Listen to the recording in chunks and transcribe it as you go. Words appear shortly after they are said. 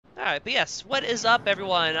Alright, but yes, what is up,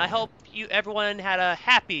 everyone? I hope everyone had a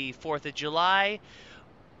happy 4th of July.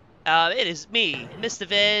 It is me, Mista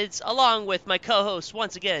Vidz, along with my co-host,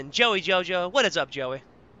 once again, Joey Jojo. What is up, Joey?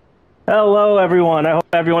 Hello, everyone. I hope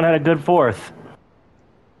everyone had a good 4th.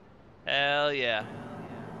 Hell yeah.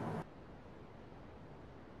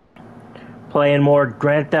 Playing more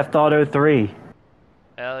Grand Theft Auto 3.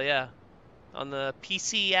 Hell yeah. On the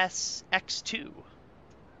PCS X2.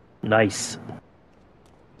 Nice.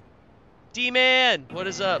 D-Man, what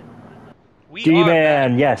is up? We are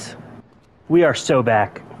D-Man, back. yes. We are so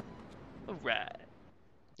back. Alright.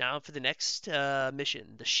 Now for the next mission,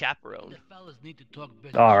 the chaperone. The fellas need to talk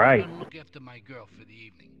business. All right. I'm gonna look after my girl for the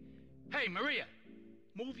evening. Hey, Maria,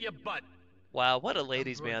 move your butt. Wow, what a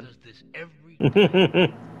ladies' man. Does this every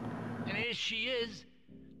time. And here she is,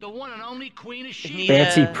 the one and only queen of she.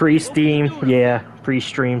 Fancy pre-Steam. Yeah,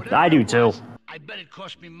 pre-stream. I do too. I bet it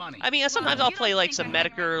cost me money. I mean, sometimes I'll play like some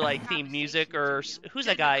Medicare like themed music, or who's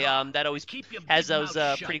that guy that always has those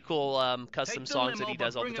pretty cool custom songs that he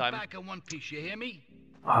does all the time.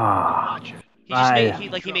 Ah.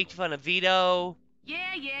 He made fun of Vito.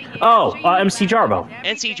 Oh, MC Jarbo.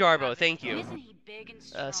 MC Jarbo, thank you.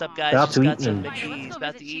 Sup guys, About just to got eat some and- McGee's,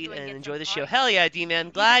 about to eat and enjoy the show. Hell yeah,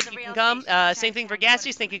 D-Man, glad you can come. Same thing for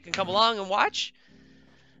Gassius, think you can come along and watch?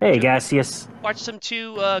 Hey, Gassius. Watch some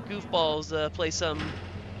two goofballs play some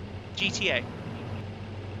GTA.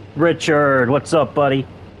 Richard, what's up, buddy?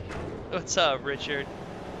 What's up, Richard?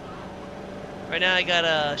 Right now I got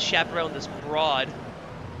a chaperone this broad.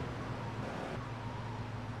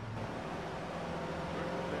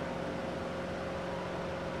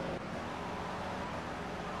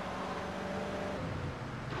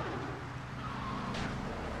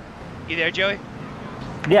 You there, Joey?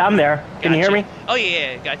 Yeah, I'm there. Can you hear me? Oh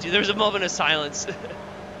yeah, got you. There was a moment of silence.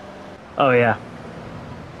 Oh, yeah.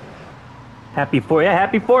 Happy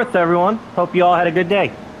 4th, everyone. Hope you all had a good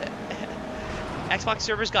day. Xbox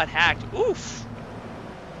servers got hacked. Oof.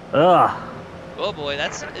 Ugh. Oh boy,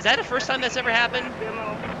 is that the first time that's ever happened?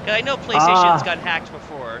 'Cause I know PlayStation's got hacked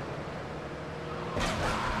before.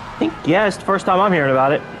 I think, yeah, it's the first time I'm hearing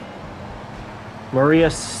about it.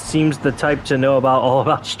 Maria seems the type to know all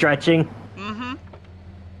about stretching. Mm-hmm.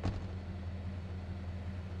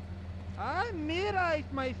 Mira,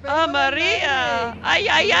 it's my favorite. Oh, Maria! Ay,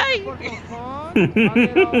 ay, ay!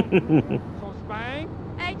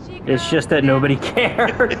 It's just that nobody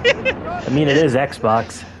cared. I mean, it is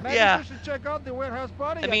Xbox. Yeah.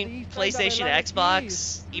 I mean, PlayStation,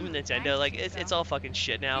 Xbox, even Nintendo, like, it's all fucking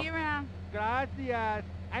shit now. Gracias.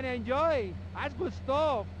 And enjoy. That's good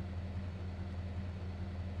stuff.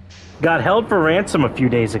 Got held for ransom a few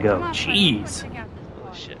days ago. Jeez.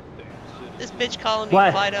 Holy shit. This bitch calling me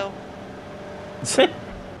What? Fido.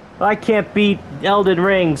 I can't beat Elden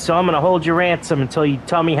Ring, so I'm gonna hold your ransom until you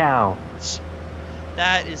tell me how.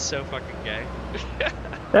 That is so fucking gay.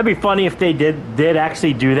 That'd be funny if they did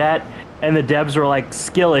actually do that, and the devs were like,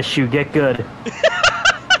 skill issue, get good.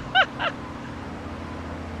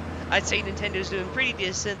 I'd say Nintendo's doing pretty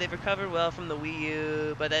decent. They've recovered well from the Wii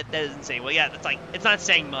U, but that doesn't say, well, yeah, that's like, it's not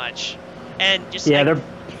saying much. And just Yeah,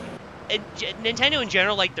 like, Nintendo in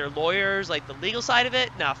general, like their lawyers, like the legal side of it,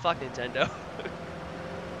 nah, fuck Nintendo.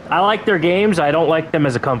 I like their games, I don't like them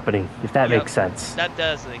as a company, if that Yep. makes sense. That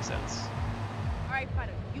does make sense. Alright,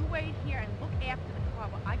 Fido, you wait here and look after the car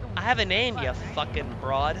while I go. I have a name, you fucking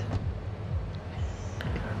broad.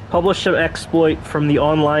 Publish an exploit from the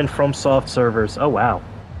online FromSoft servers. Oh wow.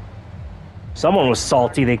 Someone was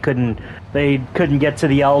salty they couldn't get to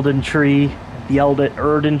the Elden tree, the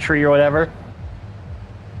Erden tree or whatever.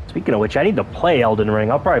 Speaking of which, I need to play Elden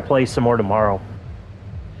Ring. I'll probably play some more tomorrow.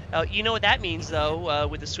 You know what that means, though,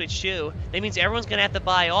 with the Switch 2? That means everyone's gonna have to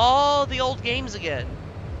buy all the old games again.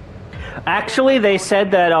 Actually, they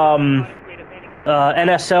said that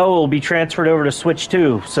NSO will be transferred over to Switch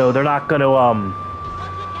 2, so you're not gonna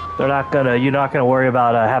worry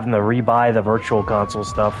about having to rebuy the virtual console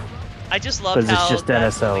stuff. I just love 'Cause it's how just that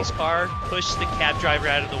NSO. police car pushed the cab driver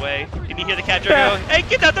out of the way. Did you hear the cab driver go, hey,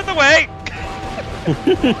 get out of the way!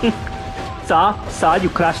 Sir, you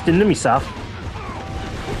crashed into me, sir.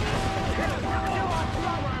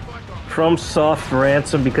 FromSoft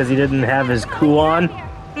ransom because he didn't have his coup on.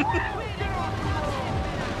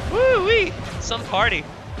 Woo-wee! Some party.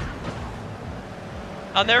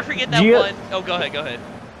 I'll never forget that one. Oh, go ahead.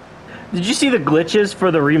 Did you see the glitches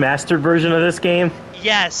for the remastered version of this game?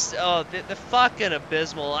 Yes, oh, the fucking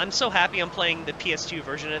abysmal. I'm so happy I'm playing the PS2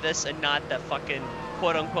 version of this and not the fucking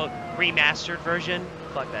quote-unquote remastered version.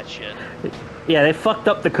 Fuck that shit. Yeah, they fucked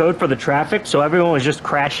up the code for the traffic, so everyone was just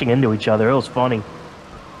crashing into each other. It was funny.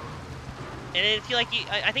 And if you like,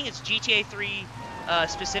 I think it's GTA 3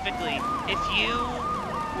 specifically, if you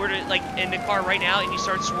were to, like, in the car right now and you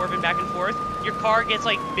start swerving back and forth, your car gets,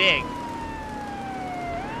 like, big.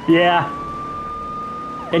 Yeah.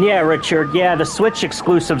 And yeah, Richard, yeah, the Switch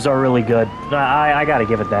exclusives are really good. I gotta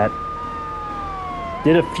give it that.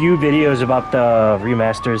 Did a few videos about the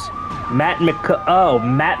remasters. Matt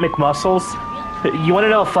McMuscles. You want to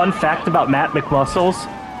know a fun fact about Matt McMuscles?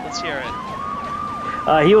 Let's hear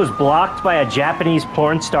it. He was blocked by a Japanese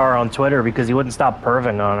porn star on Twitter because he wouldn't stop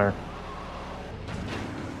perving on her.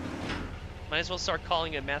 Might as well start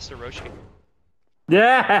calling him Master Roshi.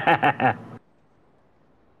 Yeah.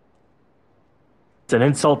 It's an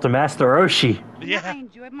insult to Master Roshi. Yeah. I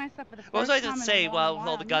enjoyed myself for the What was first I time to in say a long while while.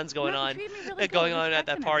 all the guns going You on, treated me really good, going on at respect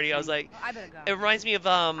that and party? I was everything. like, I better go. it reminds me of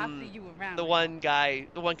I'll see you around. the one guy,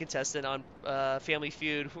 the one contestant on Family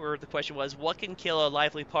Feud, where the question was, "What can kill a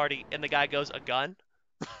lively party?" And the guy goes, "A gun."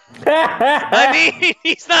 I mean,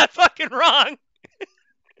 he's not fucking wrong.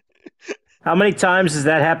 How many times has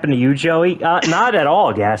that happened to you, Joey? Not at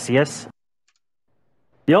all, Gaseous.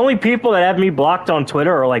 The only people that have me blocked on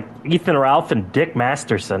Twitter are like Ethan Ralph and Dick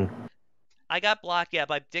Masterson. I got blocked, yeah,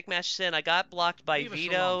 by Dick Masterson. I got blocked by Leave us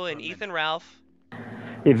Vito alone for a and minute. Ethan Ralph.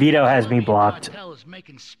 Yeah, Vito has me blocked.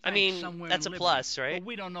 I mean, that's a plus, right?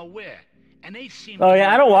 We don't know where. And they seem Oh to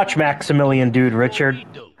yeah, I don't watch Maximilian, dude, Richard.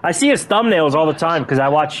 I see his thumbnails all the time because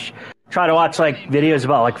try to watch like videos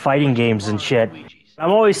about like fighting games and shit. I'm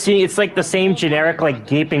always seeing it's like the same generic like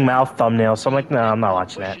gaping mouth thumbnail. So I'm like, no, I'm not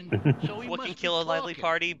watching that. What can kill a lively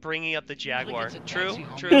party? Bringing up the Jaguar. True,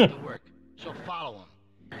 true. So follow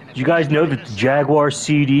him. Did you guys know that the Jaguar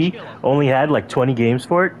CD only had like 20 games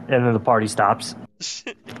for it, and then the party stops?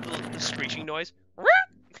 The screeching noise.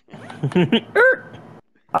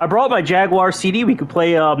 I brought my Jaguar CD. We could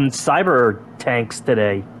play Cyber Tanks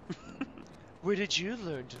today. Where did you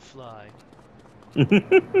learn to fly?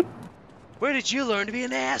 Where did you learn to be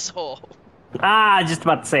an asshole? Just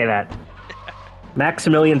about to say that.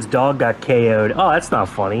 Maximilian's dog got KO'd. Oh, that's not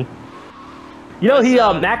funny. You know, I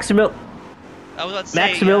was about to say,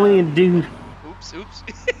 Maximilian, dude. Oops.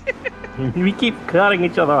 We keep cutting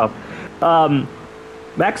each other off.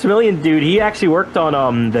 Maximilian, dude, he actually worked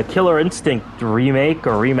on the Killer Instinct remake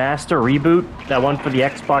or remaster, reboot, that one for the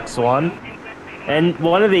Xbox One. And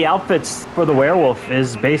one of the outfits for the werewolf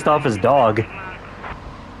is based off his dog.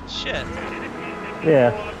 Shit.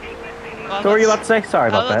 Yeah. Well, So what were you about to say? Sorry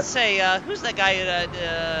about that. Let's say, who's that guy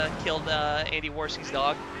that killed Andy Warski's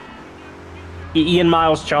dog? Ian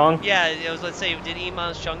Miles Chong. Yeah, it was. Let's say, did Ian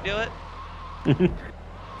Miles Chung do it?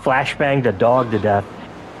 Flashbanged a dog to death.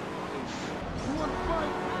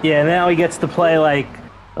 Yeah, now he gets to play like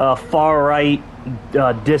a far-right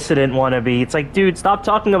dissident wannabe. It's like, dude, stop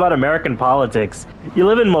talking about American politics. You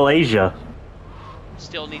live in Malaysia.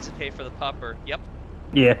 Still needs to pay for the pupper. Yep.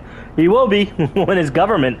 Yeah, he will be when his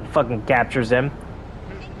government fucking captures him.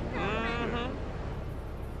 Mm-hmm.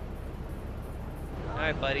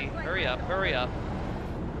 Alright, buddy. Hurry up, hurry up.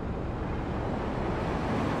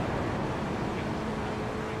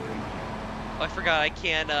 Oh, I forgot, I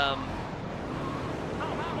can't,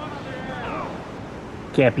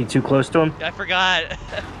 Can't be too close to him. I forgot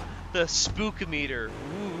the spook meter.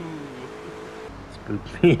 Ooh.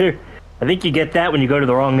 Spook meter. I think you get that when you go to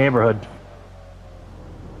the wrong neighborhood.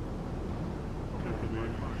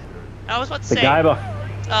 I was about to The say, guy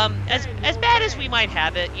as bad as we might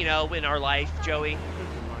have it, you know, in our life, Joey,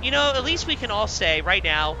 you know, at least we can all say right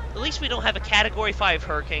now, at least we don't have a Category 5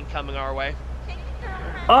 hurricane coming our way.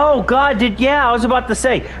 Oh God, I was about to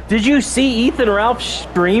say, did you see Ethan Ralph's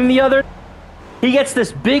stream the other? He gets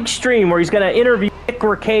this big stream where he's gonna interview Nick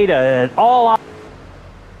Rekieta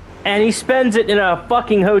and he spends it in a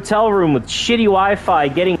fucking hotel room with shitty Wi-Fi,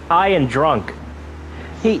 getting high and drunk.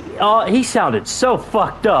 He sounded so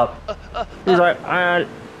fucked up. He's like,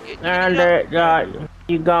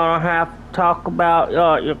 you gonna have to talk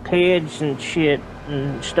about your kids and shit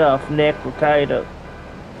and stuff, Nick Rekieta.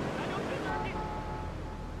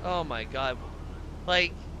 Oh my god.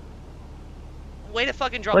 Like, way to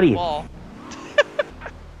fucking drop the ball.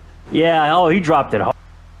 Yeah, he dropped it hard.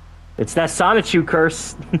 It's that Sonichu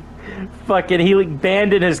curse. Fucking, he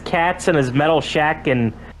abandoned his cats and his metal shack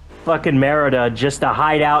in fucking Merida just to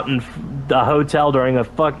hide out in the hotel during a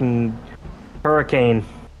fucking hurricane.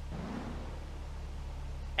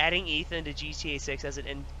 Adding Ethan to GTA 6 as an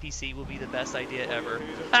NPC will be the best idea ever.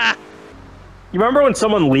 Ha! You remember when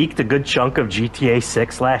someone leaked a good chunk of GTA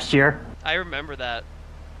 6 last year? I remember that.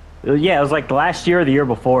 Yeah, it was like last year or the year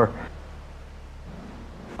before.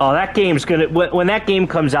 Oh, that game's gonna... When that game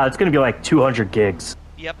comes out, it's gonna be like 200 gigs.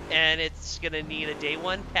 Yep, and it's gonna need a day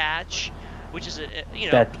one patch, which is,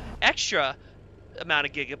 extra. amount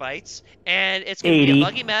of gigabytes, and it's going to be a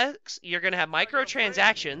buggy mix. You're going to have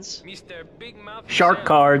microtransactions. Shark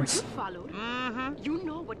cards. Followed. Mm-hmm. You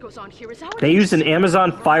know what goes on here is our They used an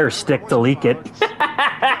Amazon Fire Stick to leak it.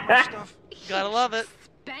 Gotta love it.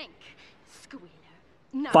 bank. Squealer.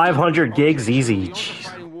 Now, 500 gigs easy.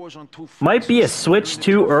 Might be a Switch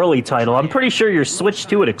 2 early title. I'm pretty sure your Switch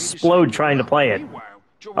 2 would explode trying to play it.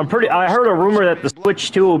 I heard a rumor that the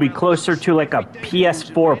Switch 2 will be closer to like a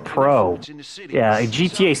PS4 Pro. Yeah, a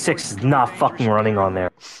GTA 6 is not fucking running on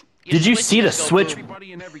there. Did you see the Switch?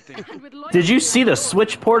 Did you see the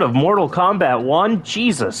Switch port of Mortal Kombat 1?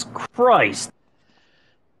 Jesus Christ.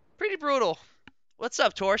 Pretty brutal. What's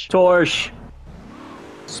up, Torch? Torch.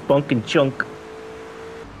 Spunk and chunk.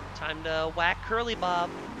 Time to whack Curly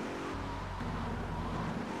Bob.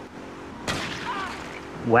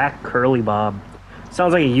 Whack Curly Bob.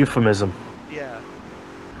 Sounds like a euphemism. Yeah.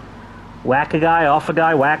 Whack a guy, off a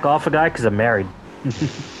guy, whack off a guy, because I'm married. I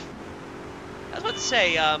was about to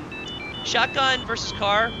say, shotgun versus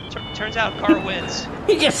car. Turns out car wins.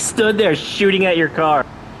 He just stood there shooting at your car.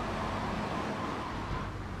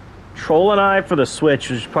 Troll and I for the Switch,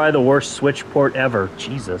 which is probably the worst Switch port ever.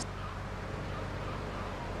 Jesus.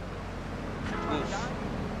 Oof.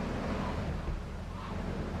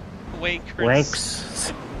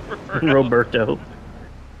 Wanks. Roberto.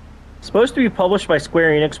 Supposed to be published by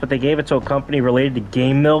Square Enix, but they gave it to a company related to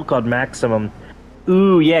Game Mill called Maximum.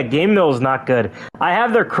 Ooh, yeah, Game Mill is not good. I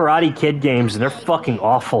have their Karate Kid games, and they're fucking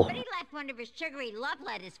awful. But he left one of his sugary love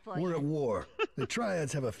letters for We're you. at war. The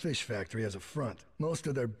Triads have a fish factory as a front. Most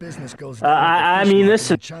of their business goes I mean, this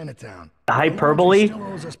is Chinatown. hyperbole.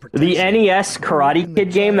 The NES Karate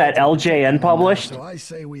Kid game that LJN published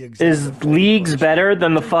is leagues better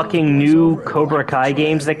than the fucking new Cobra Kai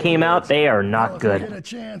games that came out. They are not good.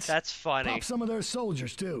 That's funny. Pop some of their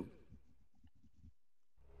soldiers too.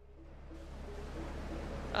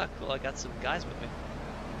 Oh, cool. I got some guys with me.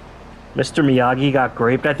 Mr. Miyagi got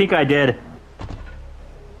raped. I think I did.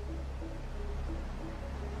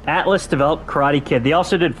 Atlas developed Karate Kid. They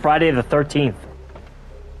also did Friday the 13th.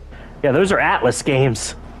 Yeah, those are Atlas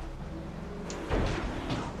games.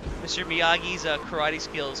 Mr. Miyagi's karate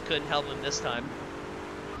skills couldn't help him this time.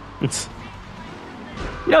 You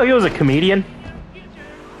know, he was a comedian.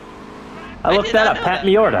 I looked that up. Pat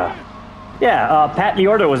Miorda. Yeah, Pat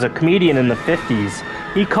Miorda was a comedian in the 50s.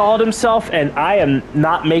 He called himself, and I am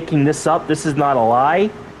not making this up, this is not a lie,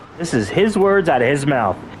 this is his words out of his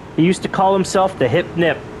mouth. He used to call himself the Hip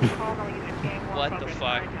Nip. What the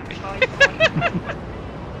fuck?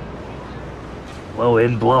 Blow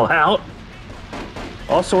in, blow out.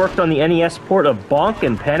 Also worked on the NES port of Bonk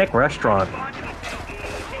and Panic Restaurant.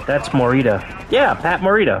 That's Morita. Yeah, Pat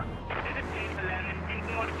Morita.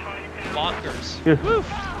 Bonkers. Yeah. Woo.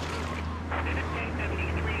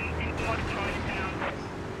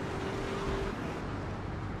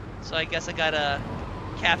 So I guess I gotta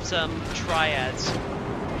cap some triads.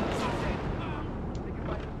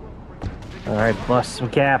 Alright, bust some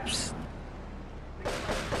caps.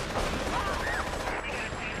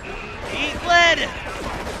 Eat lead!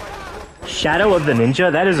 Shadow of the Ninja?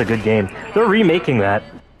 That is a good game. They're remaking that.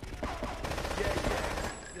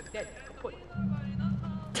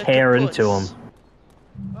 Tear into them.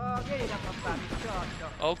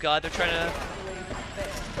 Oh god, they're trying to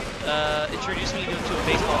introduce me to a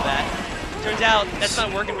baseball bat. Turns out that's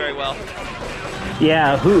not working very well.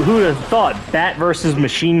 Yeah, who'd have thought? Bat versus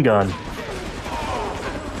machine gun.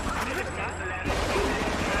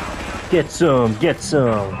 Get some, get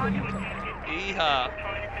some. Yeehaw.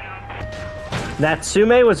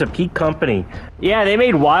 Natsume was a peak company. Yeah, they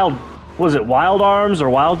made was it Wild Arms or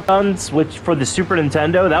Wild Guns, which for the Super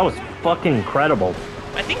Nintendo, that was fucking incredible.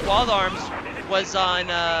 I think Wild Arms was on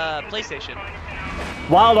PlayStation.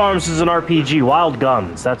 Wild Arms is an RPG, Wild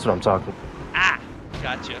Guns, that's what I'm talking. Ah,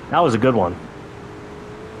 gotcha. That was a good one.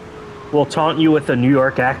 We'll taunt you with a New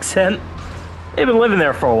York accent. They've been living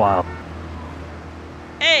there for a while.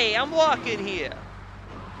 Hey, I'm walking here.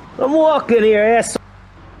 I'm walking here, ass.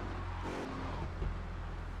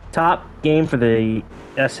 Top game for the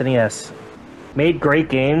SNES. Made great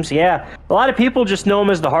games, yeah. A lot of people just know them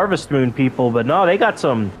as the Harvest Moon people, but no, they got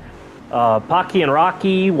some Pocky and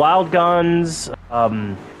Rocky, Wild Guns,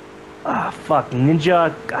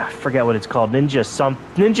 Ninja, I forget what it's called,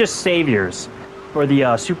 Ninja Saviors for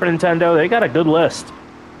the Super Nintendo. They got a good list.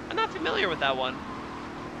 I'm not familiar with that one.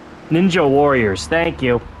 Ninja Warriors, thank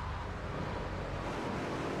you.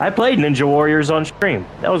 I played Ninja Warriors on stream.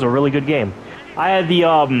 That was a really good game. I had the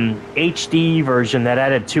HD version that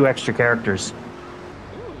added 2 extra characters.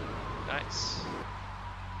 Ooh, nice.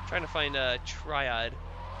 Trying to find a triad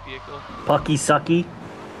vehicle. Pucky Sucky.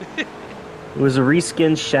 It was a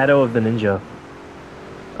reskinned Shadow of the Ninja.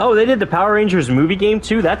 Oh, they did the Power Rangers movie game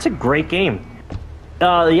too? That's a great game.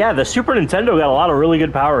 Yeah, the Super Nintendo got a lot of really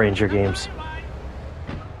good Power Ranger games.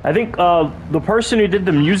 I think the person who did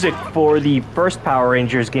the music for the first Power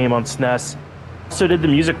Rangers game on SNES also did the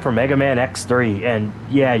music for Mega Man X3, and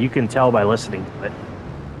yeah, you can tell by listening to it.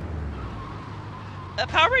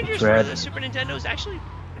 Power Rangers for the Super Nintendo is actually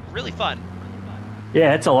really fun.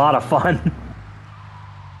 Yeah, it's a lot of fun.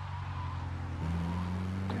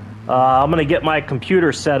 I'm gonna get my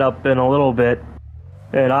computer set up in a little bit,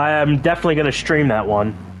 and I am definitely gonna stream that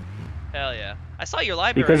one. Hell yeah! I saw your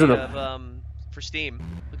library because of for Steam.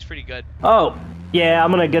 Looks pretty good. Oh, yeah, I'm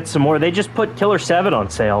gonna get some more. They just put Killer 7 on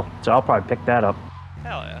sale, so I'll probably pick that up.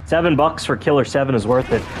 Hell yeah! $7 for Killer 7 is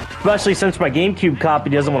worth it, especially since my GameCube copy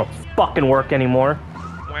doesn't want to fucking work anymore.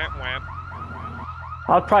 Wham, wham.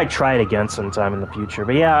 I'll probably try it again sometime in the future.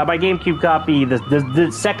 But yeah, my GameCube copy, the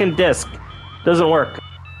second disc doesn't work.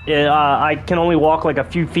 I can only walk like a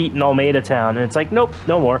few feet in Almeida Town, and it's like, nope,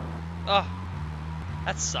 no more. Oh,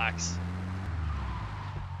 that sucks.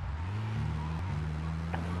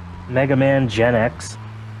 Mega Man Gen X.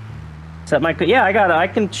 Set my yeah, I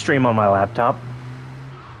can stream on my laptop.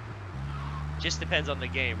 Just depends on the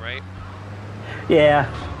game, right? Yeah.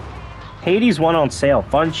 Hades 1 on sale.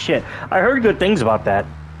 Fun shit. I heard good things about that.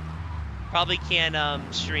 Probably can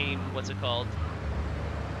stream, what's it called?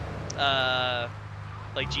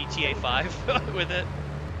 Like GTA 5 with it.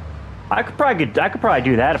 I could probably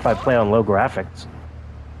do that if I play on low graphics.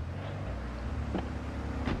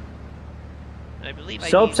 And I believe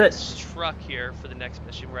So I need upset. this truck here for the next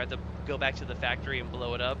mission where I have to go back to the factory and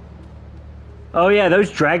blow it up. Oh yeah,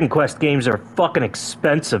 those Dragon Quest games are fucking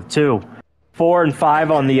expensive too. 4 and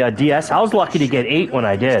 5 on the DS. I was lucky to get 8 when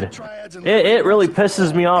I did. It really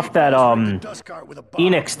pisses me off that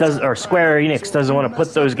Enix does, or Square Enix doesn't want to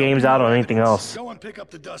put those games out on anything else.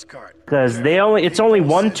 Because it's only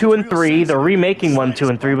 1, 2, and 3. They're remaking 1, 2,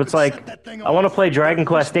 and 3, but it's like, I want to play Dragon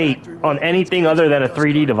Quest 8 on anything other than a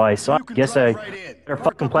 3D device. So I guess I better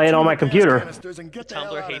fucking play it on my computer.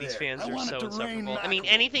 Tumblr Hades fans are so insufferable. I mean,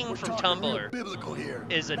 anything from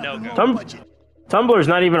Tumblr is a no-go. Tumblr's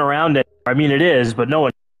not even around it. I mean, it is, but no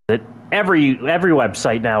one knows it. Every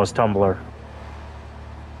website now is Tumblr.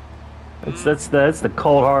 That's the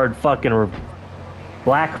cold hard fucking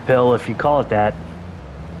black pill, if you call it that.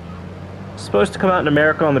 It's supposed to come out in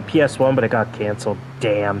America on the PS1, but it got canceled.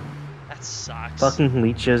 Damn. That sucks. Fucking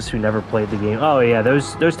leeches who never played the game. Oh yeah,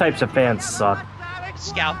 those types of fans suck.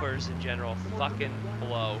 Scalpers in general fucking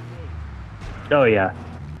blow. Oh yeah.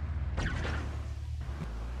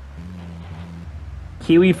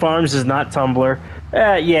 Kiwi Farms is not Tumblr.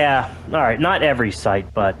 Yeah, alright, not every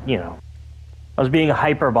site, but, you know. I was being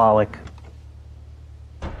hyperbolic.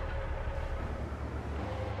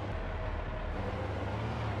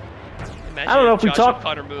 Imagine I don't know if we talk.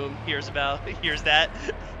 Connor Moon hears that.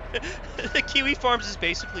 The Kiwi Farms is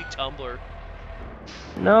basically Tumblr.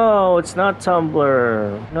 No, it's not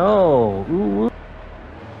Tumblr. No. Ooh.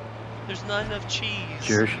 There's not enough cheese.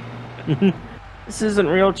 Sure. This isn't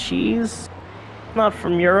real cheese. Not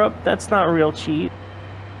from Europe. That's not real cheese.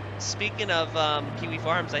 Speaking of Kiwi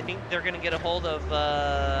Farms, I think they're gonna get a hold of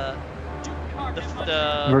the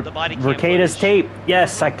body cam Rekida's footage. tape.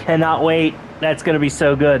 Yes, I cannot wait. That's gonna be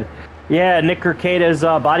so good. Yeah, Nick Rekida's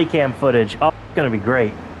body cam footage. Oh, it's gonna be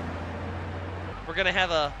great. We're gonna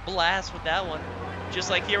have a blast with that one, just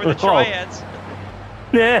like here with the triads.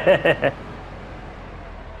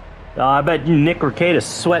 I bet you Nick Rekida's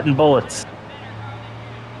sweating bullets.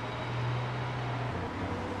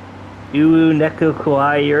 Ooh, Neko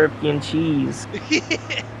Kawaii European cheese.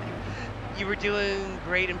 You were doing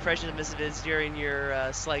great impressions of Mista Vidz during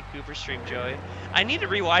your Sly Cooper stream, Joey. I need to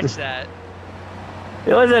rewatch that.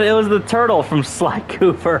 It was the turtle from Sly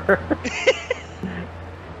Cooper.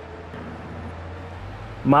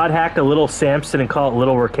 Mod hack a little Samson and call it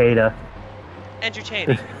Little Rekida.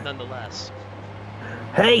 Entertaining, nonetheless.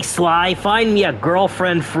 Hey Sly, find me a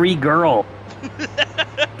girlfriend-free girl.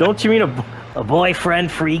 Don't you mean a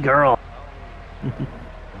boyfriend-free girl?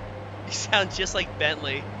 You sound just like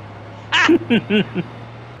Bentley. At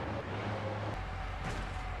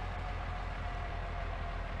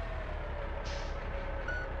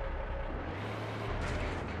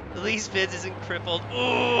least Vidz isn't crippled.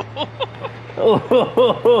 Ooh.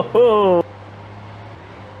 Oh.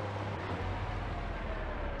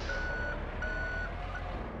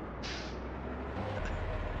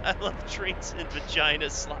 I love drinks and vagina,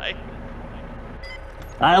 Sly.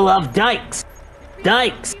 I love dykes.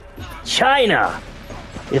 Dykes. China.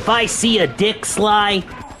 If I see a dick, Sly,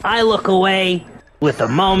 I look away with a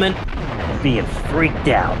moment of being freaked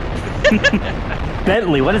out.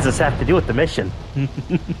 Bentley, what does this have to do with the mission?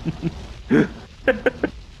 The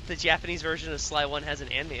Japanese version of Sly 1 has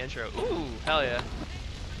an anime intro. Ooh, hell yeah.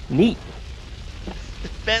 Neat.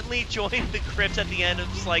 Bentley joined the crypt at the end of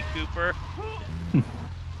Sly Cooper.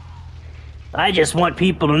 I just want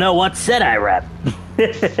people to know what set I rep.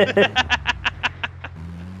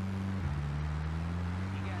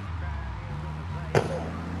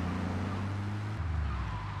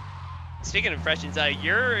 Speaking of impressions,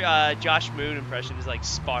 your Josh Moon impression is like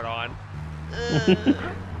spot on.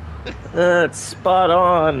 It's spot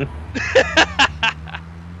on.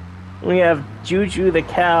 We have Juju the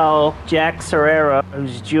cow, Jack Serrera,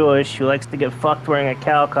 who's Jewish, who likes to get fucked wearing a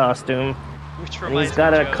cow costume. Which And reminds he's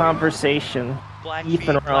got me a of Joey. conversation. Black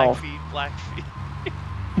Ethan feet, Ralph. black feet,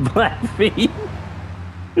 black feet.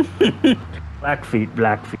 Black feet. Black feet,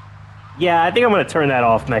 black feet. Yeah, I think I'm gonna turn that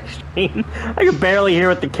off next stream. I can barely hear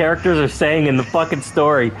what the characters are saying in the fucking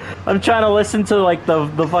story. I'm trying to listen to like the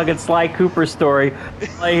fucking Sly Cooper story.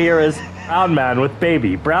 All I hear is brown man with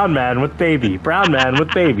baby, brown man with baby, brown man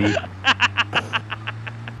with baby.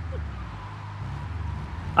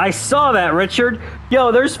 I saw that, Richard.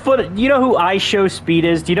 Yo, there's footage. You know who I Show Speed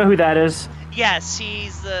is? Do you know who that is? Yes,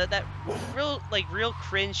 he's that real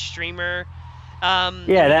cringe streamer.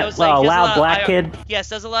 Yeah, that does, like, does a lot loud of black kid. Yes,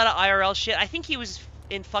 does a lot of IRL shit. I think he was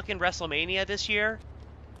in fucking WrestleMania this year.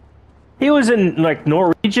 He was in like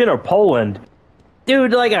Norwegian or Poland.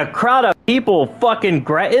 Dude, like a crowd of people fucking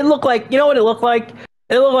it looked like, you know what it looked like?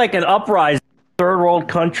 It looked like an uprising in a third world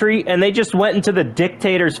country, and they just went into the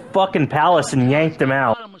dictator's fucking palace and yanked him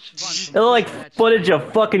out. It looked like footage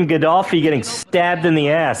of fucking Gaddafi getting stabbed in the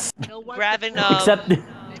ass. Grabbing Except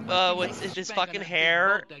with his fucking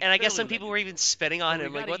hair, and I guess some people were even spitting on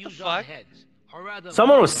him. Like, what the fuck?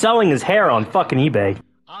 someone was selling his hair on fucking eBay.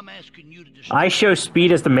 I Show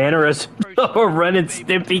Speed as the mannerism of a Ren and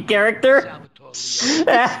Stimpy character.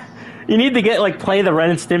 You need to get like play the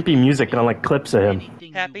Ren and Stimpy music on like clips of him.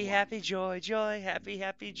 Happy, happy, joy, joy, happy,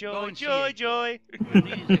 happy, joy, joy, joy.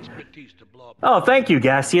 Oh, thank you,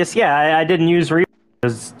 Gaseous. Yeah, I didn't use real.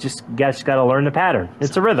 Because just guys got to learn the pattern.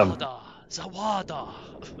 It's a rhythm. Zawada.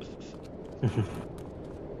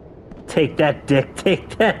 Take that dick, take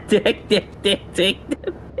that dick, take that dick.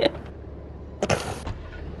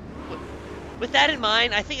 With that in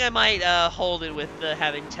mind, I think I might hold it with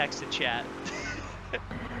having text and chat.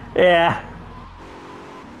 Yeah.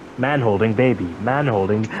 Man-holding, baby.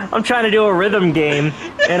 Man-holding. I'm trying to do a rhythm game,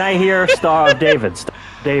 and I hear Star of David, Star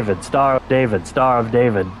of David, Star of David, Star of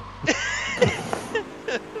David.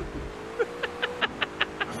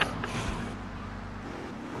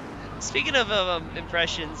 Speaking of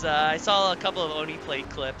impressions, I saw a couple of Oni Play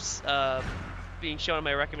clips being shown on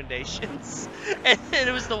my recommendations, and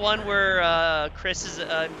it was the one where Chris is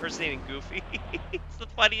impersonating Goofy. It's the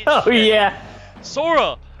funniest Oh, shit. yeah.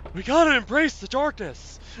 Sora, we gotta embrace the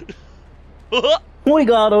darkness. We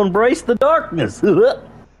gotta embrace the darkness. I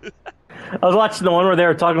was watching the one where they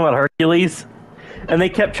were talking about Hercules, and they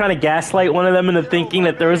kept trying to gaslight one of them into thinking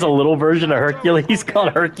that there was a little version of Hercules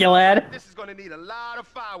called Herculad.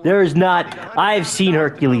 There is not. I've seen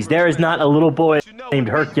Hercules. There is not a little boy named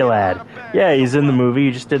Herculad. Yeah, he's in the movie.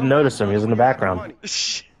 You just didn't notice him. He was in the background.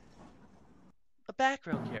 A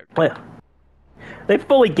background character. But they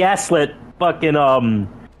fully gaslit fucking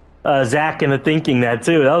Zach into thinking that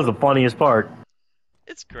too. That was the funniest part.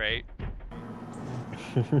 It's great.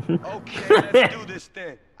 Okay, let's do this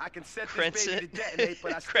then. I can set this Crescent. baby to detonate,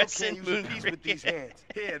 but I still Crescent can't use a moon piece with these hands.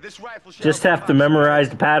 Here, this rifle shell Just will have to pop memorize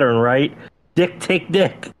the pattern, right? Dick, take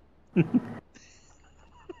dick. I'm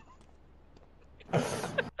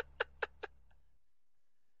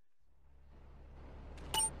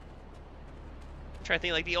trying to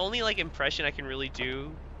think, like, the only like impression I can really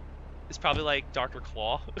do is probably like Dr.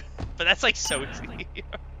 Claw, but that's like so easy.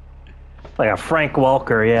 Like a Frank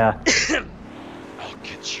Welker, yeah. I'll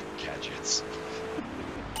get you, gadgets.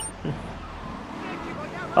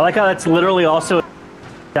 I like how that's literally also a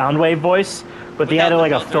Soundwave voice, but they Without added the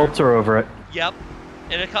like a filter. filter over it. Yep.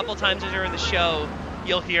 And a couple times during the show,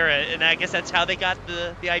 you'll hear it, and I guess that's how they got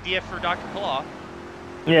the idea for Dr. Claw.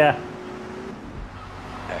 Yeah.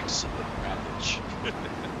 Excellent ravage.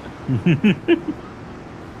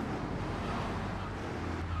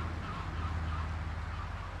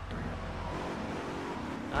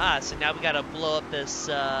 So now we gotta blow up this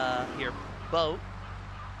here boat.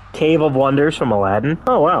 Cave of Wonders from Aladdin.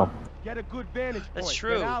 Oh wow. Get a good vantage point. That's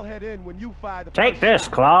true. Then I'll head in when you fire the Take first this,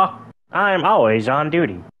 shot. Claw. I'm always on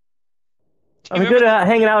duty. Do I'm you remember good at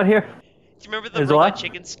hanging out here. Do you remember the Is Robot what?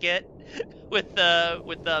 Chicken skit with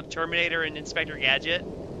Terminator and Inspector Gadget?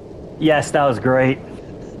 Yes, that was great.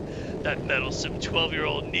 That meddlesome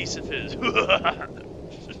 12-year-old niece of his.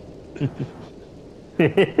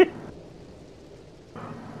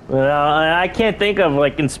 Well, I can't think of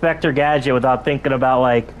like Inspector Gadget without thinking about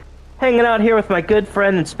like hanging out here with my good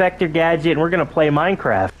friend Inspector Gadget, and we're gonna play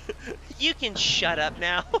Minecraft. You can shut up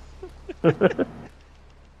now.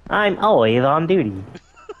 I'm always on duty.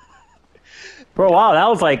 For a while, that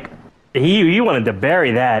was like he wanted to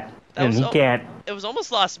bury that and he can't. It was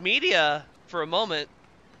almost lost media for a moment.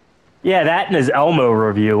 Yeah, that and his Elmo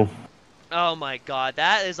review. Oh my god,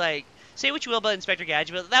 that is like, say what you will about Inspector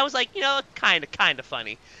Gadget, but that was like, you know, kind of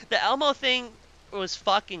funny. The Elmo thing was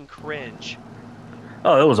fucking cringe.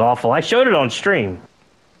 Oh, it was awful. I showed it on stream.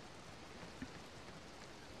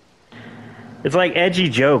 It's like edgy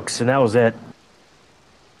jokes, and that was it.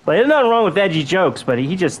 But there's nothing wrong with edgy jokes, but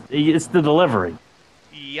it's the delivery.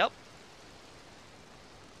 Yep.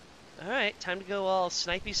 Alright, time to go all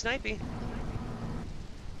snipey.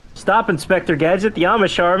 Stop Inspector Gadget, the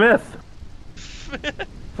Amish are a myth.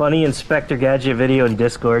 Funny Inspector Gadget video in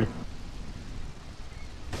Discord.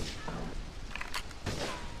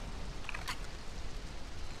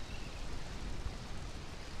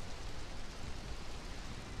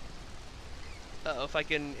 Uh-oh, if I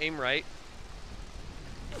can aim right.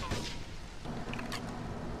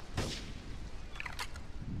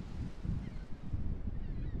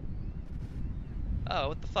 Oh,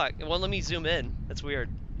 what the fuck? It won't let me zoom in. That's weird.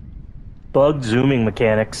 Bug zooming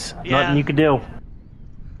mechanics. Yeah. Nothing you could do.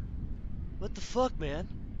 What the fuck, man?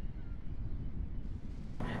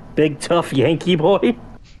 Big tough Yankee boy.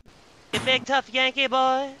 You big tough Yankee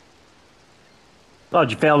boy? Oh,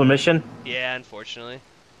 did you fail the mission? Yeah, unfortunately.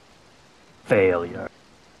 Failure.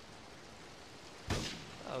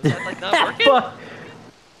 Oh, is that like not working?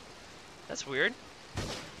 That's weird.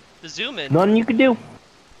 The zoom in. Nothing you can do.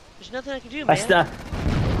 There's nothing I can do, man.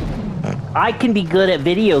 I can be good at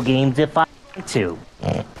video games if I want to.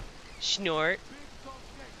 Snort.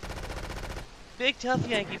 Big tough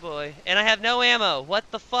Yankee boy. And I have no ammo. What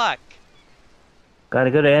the fuck?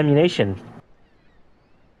 Gotta go to ammunition.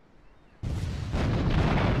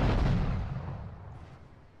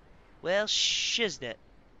 Well, shiznit.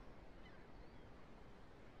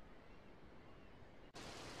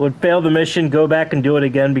 Would fail the mission, go back and do it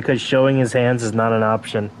again because showing his hands is not an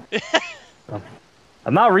option.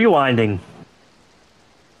 I'm not rewinding.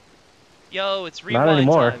 Yo, it's rewind Not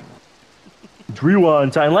anymore. time. It's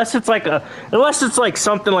rewind time. Unless it's like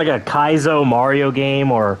something like a Kaizo Mario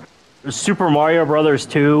game or Super Mario Brothers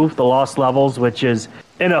 2, The Lost Levels, which is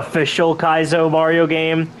an official Kaizo Mario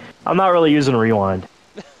game. I'm not really using rewind.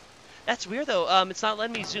 That's weird though. It's not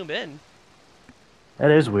letting me zoom in. That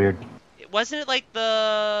is weird. Wasn't it like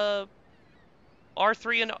the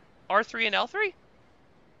R3 and L3?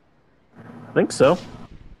 I think so.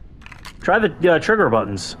 Try the trigger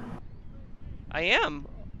buttons. I am.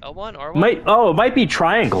 L1, R1. It might be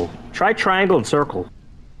triangle. Try triangle and circle.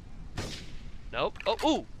 Nope. Oh,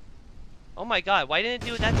 ooh. Oh my god, why didn't it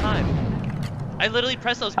do it that time? I literally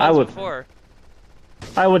pressed those buttons before.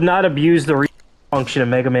 I would not abuse the function in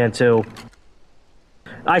Mega Man 2.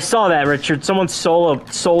 I saw that, Richard. Someone sold a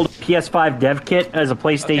PS5 dev kit as a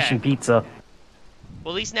PlayStation pizza.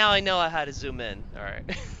 Well, at least now I know how to zoom in. Alright.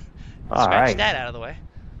 All Scratch right. that out of the way.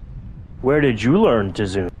 Where did you learn to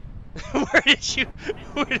zoom? Where did you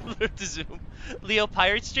learn to zoom? Leo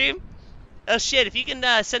Pirate Stream? Oh shit, if you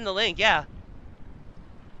can send the link, yeah.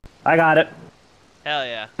 I got it. Hell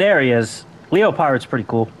yeah. There he is. Leo Pirate's pretty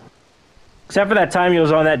cool. Except for that time he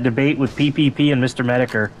was on that debate with PPP and Mr.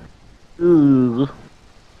 Mediker. Ooh.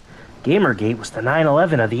 Gamergate was the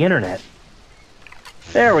 9/11 of the internet.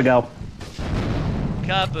 There we go.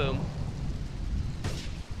 Kaboom.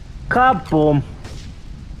 Kaboom.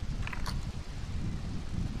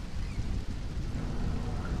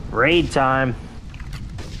 Raid time.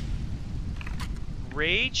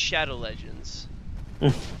 Raid Shadow Legends.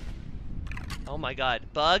 Oh my god.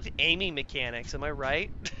 Bugged aiming mechanics, am I right?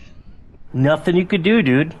 Nothing you could do,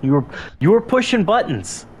 dude. You were pushing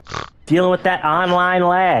buttons. Dealing with that online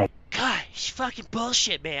lag. Gosh, fucking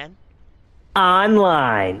bullshit, man.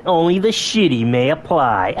 Online. Only the shitty may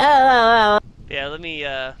apply. Yeah, let me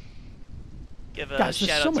give a Guys, shout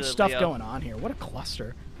there's out so much to stuff Leo. going on here. What a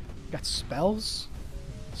cluster. Got spells,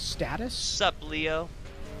 status. Sup, Leo?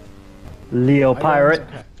 Leo Pirate.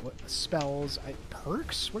 Okay. What spells?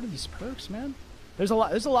 Perks? What are these perks, man? There's a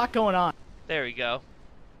lot going on. There we go.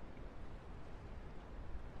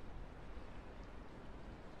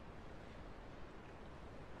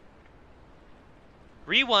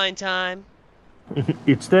 Rewind time.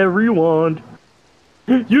 It's that rewind.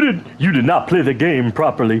 You did not play the game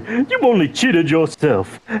properly. You only cheated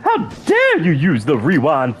yourself. How dare you use the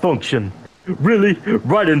rewind function? Really?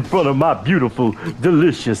 Right in front of my beautiful,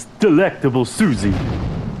 delicious, delectable Susie.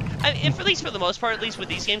 I mean, at least for the most part, at least with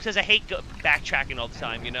these games, because I hate backtracking all the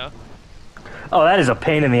time, you know? Oh, that is a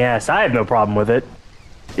pain in the ass. I have no problem with it.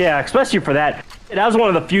 Yeah, especially for that. That was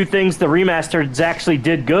one of the few things the remasters actually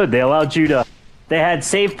did good. They allowed you to... They had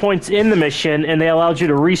save points in the mission, and they allowed you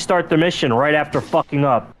to restart the mission right after fucking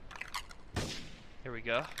up. Here we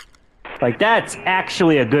go. Like, that's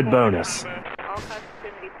actually a good bonus.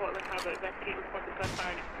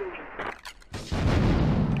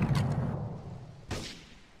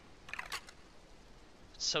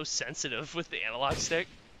 So sensitive with the analog stick.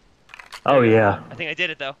 Oh, yeah. I think I did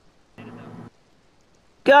it, though.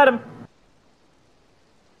 Got him.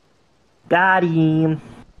 Got him.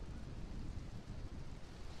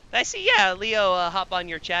 I see, yeah, Leo hop on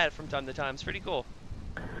your chat from time to time. It's pretty cool.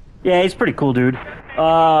 Yeah, he's pretty cool, dude.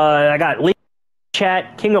 I got Leo in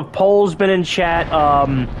chat. King of Pole's been in chat.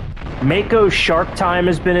 Mako Shark Time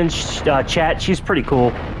has been in chat. She's pretty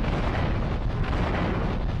cool.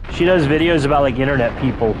 She does videos about, like, internet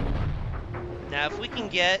people. Now, if we can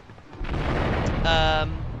get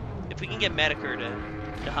Medicare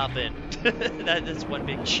to hop in, that's one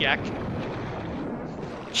big check.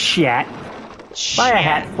 Chat. Buy a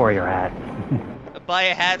hat for your hat. Buy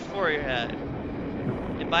a hat for your hat.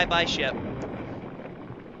 And bye-bye ship.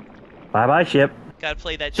 Bye-bye ship. Gotta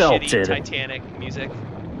play that Belted. shitty Titanic music.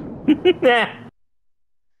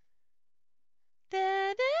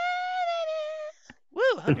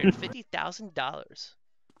 Woo, $150,000.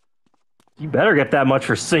 You better get that much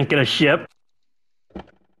for sinking a ship.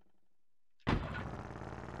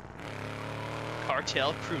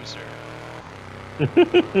 Cartel cruiser.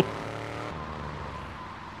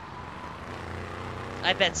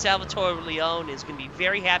 I bet Salvatore Leone is going to be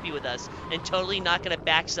very happy with us and totally not going to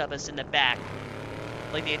backstab us in the back.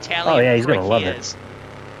 Like the Italian Oh yeah, he's prick going to love he it. is.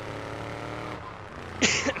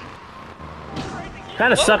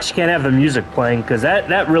 Kind of sucks you can't have the music playing, because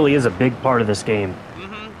that really is a big part of this game.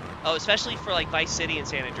 Mm-hmm. Oh, especially for like Vice City and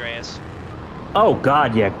San Andreas. Oh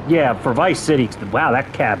god, yeah. Yeah, for Vice City, wow,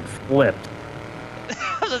 that cab flipped.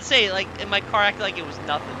 I was gonna say, like, in my car acted like it was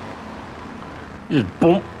nothing. Just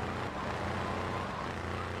boom.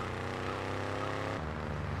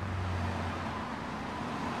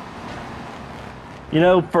 You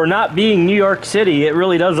know, for not being New York City, it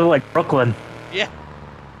really does look like Brooklyn. Yeah.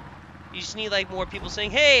 You just need, like, more people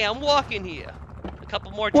saying, hey, I'm walking here. A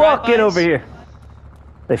couple more drive-bys. Walking over here.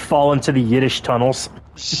 They fall into the Yiddish tunnels.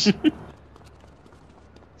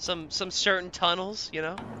 Some certain tunnels, you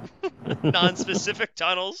know? Non-specific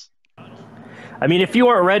tunnels. I mean, if you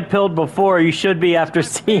weren't red-pilled before, you should be after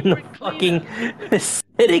seeing the fucking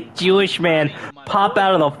acidic Jewish man pop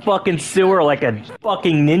out of the fucking sewer like a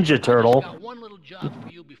fucking Ninja Turtle.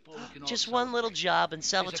 Just one little job, and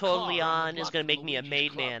Salvatore Leone is gonna make me a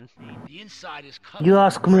made man. You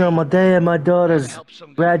ask me on my day of my daughter's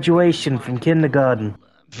graduation from kindergarten.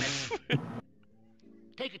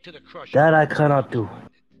 That I cannot do.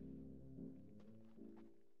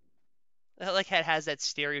 I like how it has that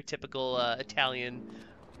stereotypical Italian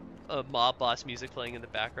mob boss music playing in the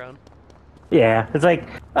background. Yeah, it's like,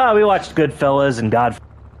 oh, we watched Goodfellas and God,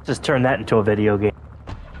 just turn that into a video game.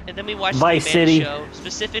 And then we watched Vice the City show,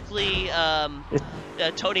 specifically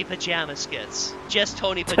Tony Pajama skits. Just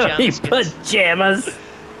Tony Pajama skits. Tony Pajamas!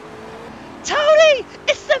 Tony!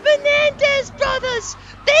 It's the Menendez brothers!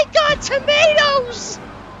 They got tomatoes!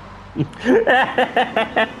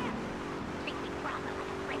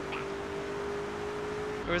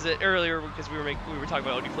 Or was it earlier because we were talking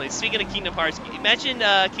about OD plays? Speaking of Kingdom Hearts, imagine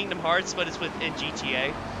Kingdom Hearts, but it's in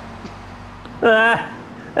GTA.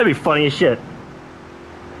 That'd be funny as shit.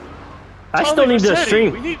 I still need to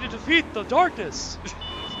stream. We need to defeat the darkness.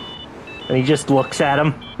 And he just looks at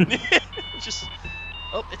him. Just,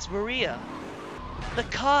 oh, it's Maria. The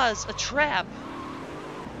cause, a trap.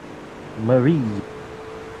 Marie.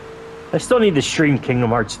 I still need to stream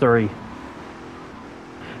Kingdom Hearts 3.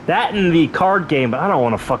 That and the card game, but I don't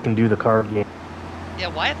want to fucking do the card game. Yeah,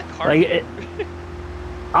 why have the card game?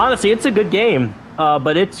 Honestly, it's a good game,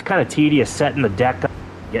 but it's kind of tedious setting the deck up,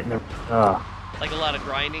 getting the. Like a lot of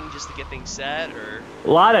grinding just to get things set, or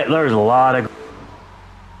there's a lot of.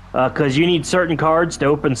 Because you need certain cards to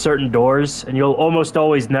open certain doors, and you'll almost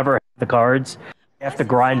always never have the cards. You have to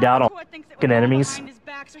grind out on fucking enemies.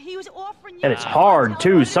 And it's hard,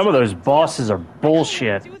 too. Some of those bosses are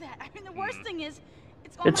bullshit.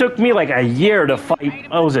 It took me like a year to fight,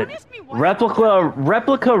 what was it?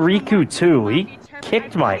 Replica Riku 2. He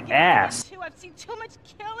kicked my ass. I've seen too much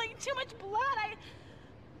killing, too much blood.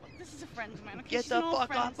 This is a friend of mine. Okay? Get She's the an old fuck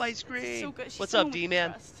friend. off my This is screen. so good. She's What's someone up, we can D-man?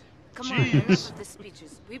 trust. Come on, enough of the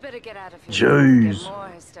speeches. We better get out of here. Jeez. Get more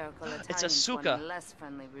hysterical It's Italians Asuka. wanting less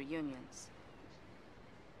friendly reunions.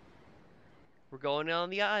 We're going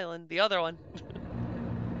on the island. The other one.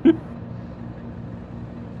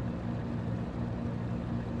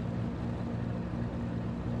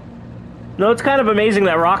 No, it's kind of amazing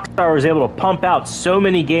that Rockstar was able to pump out so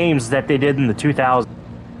many games that they did in the 2000s.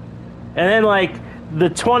 And then, like, the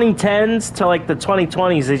 2010s to, like, the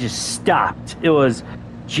 2020s, they just stopped. It was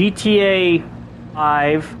GTA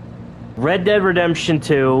 5, Red Dead Redemption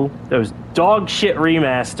 2, those dog shit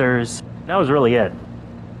remasters. That was really it.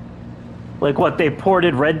 Like, what, they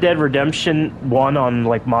ported Red Dead Redemption 1 on,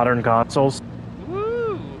 like, modern consoles?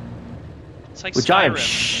 Woo! It's like Which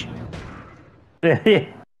Skyrim.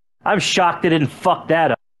 I'm shocked they didn't fuck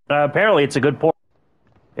that up. Apparently, it's a good port.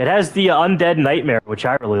 It has the Undead Nightmare, which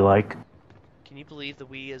I really like. Can you believe the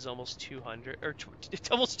Wii is almost 200? Or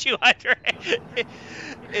it's almost 200.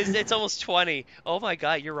 It's almost 20. Oh my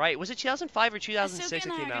god, you're right. Was it 2005 or 2006 it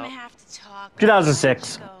came out?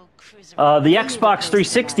 2006. The Xbox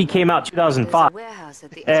 360 came out 2005.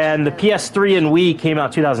 And the PS3 and Wii came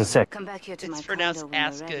out 2006. Come back here to It's my pronounced condo when we're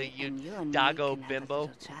Aska, ready, you and and me doggo can have a bimbo.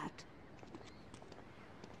 little chat.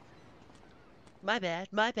 My bad,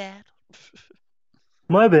 my bad.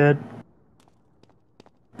 My bad.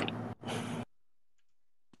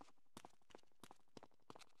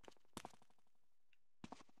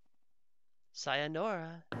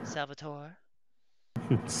 Sayonara, Salvatore.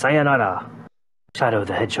 Sayonara, Shadow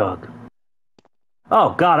the Hedgehog.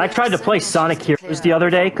 Oh god, I tried to play Sonic Heroes the other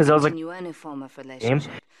day because I was like, game.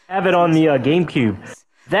 Have it on the GameCube.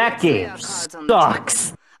 That game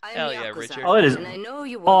sucks. Hell yeah, Richard. Oh, it is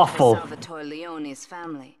awful.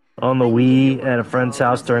 On the Wii at a friend's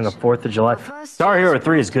house during a 4th of July. Guitar Hero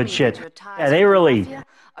 3 is good shit. Yeah, they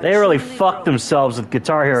really fucked themselves with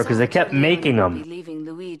Guitar Hero because they kept making them. Leaving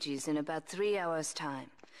Luigi's in about 3 hours'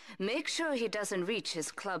 time. Make sure he doesn't reach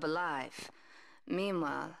his club alive.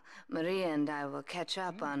 Meanwhile, Maria and I will catch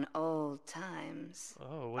up on old times.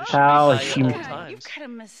 Oh, what is How she she- old God, times? you've got a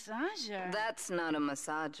massager. That's not a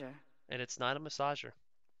massager. And it's not a massager.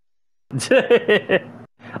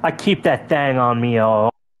 I keep that thing on me,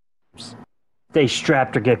 all. Stay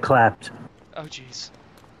strapped or get clapped. Oh jeez.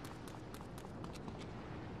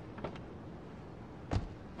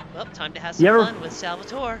 Well, time to have some You ever- fun with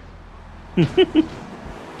Salvatore.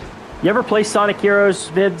 You ever play Sonic Heroes,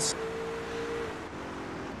 Vids?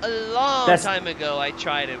 A long That's- time ago, I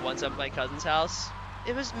tried it once at my cousin's house.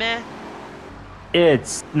 It was meh.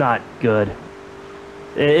 It's not good.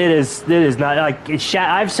 It is not like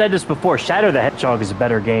I've said this before. Shadow the Hedgehog is a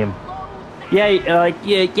better game.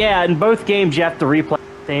 Yeah. In both games, you have to replay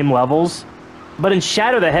the same levels, but in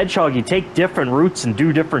Shadow the Hedgehog, you take different routes and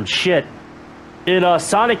do different shit. In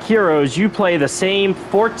Sonic Heroes, you play the same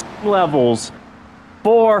 14 levels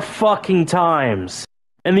 4 fucking times,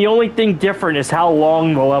 and the only thing different is how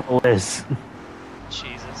long the level is.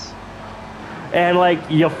 Jesus. And like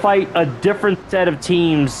you fight a different set of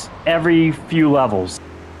teams every few levels.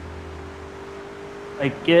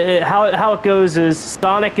 Like how it goes is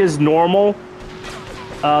Sonic is normal,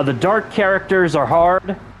 the dark characters are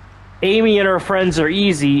hard, Amy and her friends are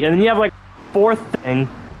easy, and then you have like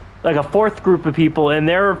a fourth group of people, and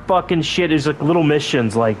their fucking shit is like little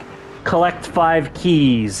missions like collect 5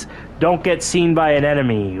 keys, don't get seen by an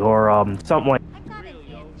enemy, or something like.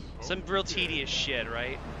 Some real tedious shit,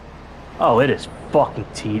 right? Oh, it is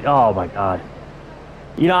fucking oh my god.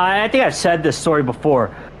 You know, I think I've said this story before.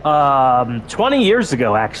 20 years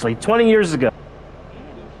ago, actually. 20 years ago.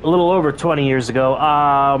 A little over 20 years ago.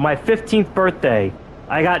 My 15th birthday.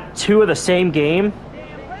 I got 2 of the same game.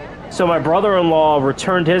 So my brother-in-law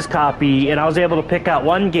returned his copy, and I was able to pick out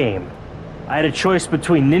 1 game. I had a choice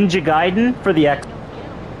between Ninja Gaiden for the X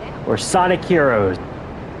or Sonic Heroes.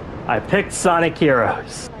 I picked Sonic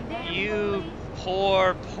Heroes. You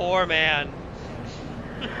poor, poor man.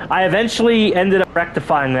 I eventually ended up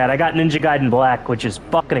rectifying that. I got Ninja Gaiden Black, which is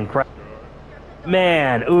fucking incredible.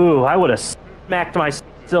 Man, ooh, I would have smacked my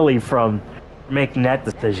silly from making that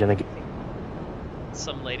decision again.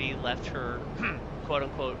 Some lady left her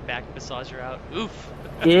quote-unquote back massager out. Oof.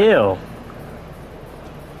 Ew.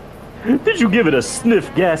 Did you give it a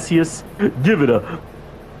sniff, gaseous? Give it a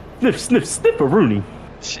sniff, sniff, snifferoonie.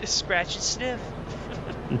 Scratch and sniff.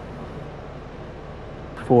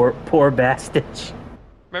 Poor bastard.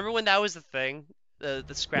 Remember when that was the thing? The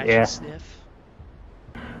scratch Yeah. and sniff?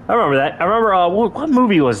 I remember that. I remember, what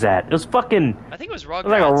movie was that? It was fucking... I think it was It Rugrats.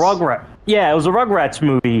 was like a Rugrat. Yeah, it was a Rugrats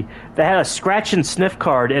movie that had a scratch and sniff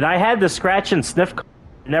card, and I had the scratch and sniff card.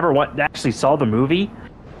 I never actually saw the movie,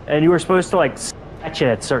 and you were supposed to like scratch it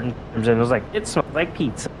at certain times, and it was like it smells like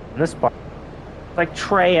pizza. And this part, it's like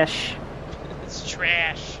trash. It's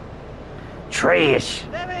trash. Trash.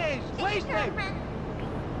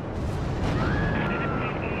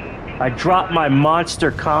 I dropped my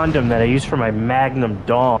monster condom that I use for my Magnum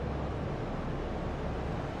dong.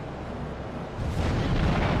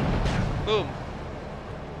 Boom.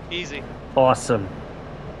 Easy. Awesome.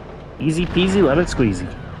 Easy peasy lemon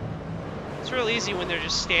squeezy. It's real easy when they're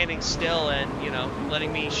just standing still and, you know,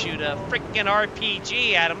 letting me shoot a freaking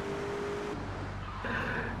RPG at them.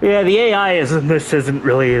 Yeah, the AI isn't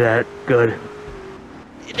really that good.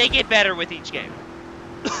 They get better with each game.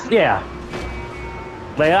 Yeah.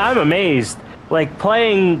 Like, I'm amazed. Like,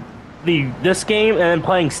 playing this game and then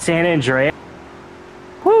playing San Andreas.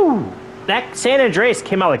 Whoo! That San Andreas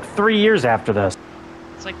came out like 3 years after this.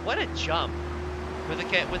 It's like, what a jump.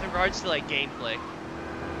 With regards to, like, gameplay.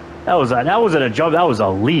 That wasn't a jump, that was a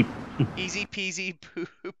leap. Easy peasy,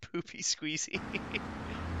 poopy squeezy.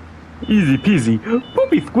 Easy peasy,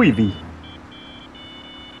 poopy squeezy.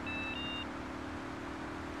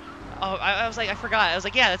 Oh, I was like, I forgot. I was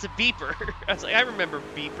like, yeah, that's a beeper. I was like, I remember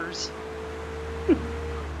beepers.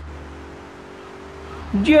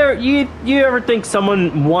 Do you ever think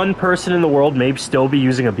one person in the world may still be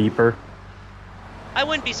using a beeper? I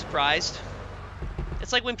wouldn't be surprised.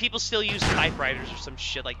 It's like when people still use typewriters or some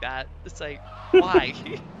shit like that. It's like, why?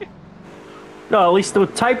 No, at least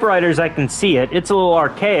with typewriters I can see it. It's a little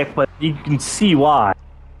archaic, but you can see why.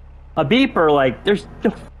 A beeper, like, there's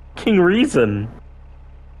no fucking reason.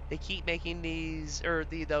 They keep making these, or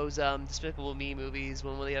those Despicable Me movies.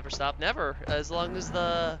 When will they ever stop? Never. As long as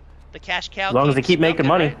the cash cow. As long as they keep making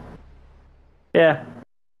money. Right? Yeah.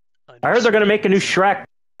 I heard they're gonna make a new Shrek.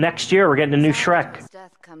 Next year we're getting a new Shrek.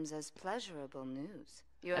 Death comes as pleasurable news.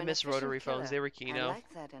 I miss rotary phones. They were Kino. I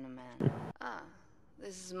like that in a man.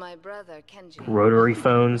 This is my brother, Kenji. Rotary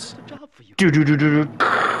phones.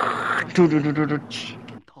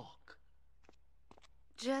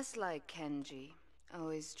 Just like Kenji,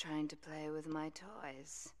 always trying to play with my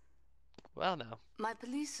toys. Well, no. My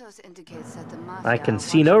police source indicates that the mafia I can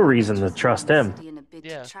see no reason to trust him.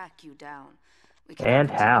 Yeah. To track you down. And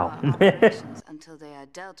how? Until they are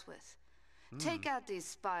dealt with. Take out these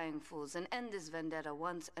spying fools and end this vendetta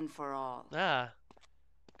once and for all.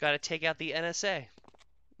 Gotta take out the NSA.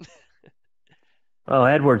 Oh,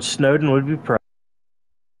 Edward Snowden would be proud.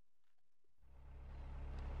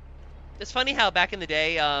 It's funny how back in the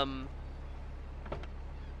day,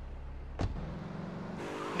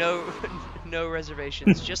 no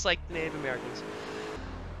reservations, just like the Native Americans.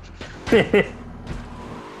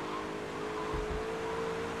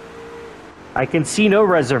 I can see no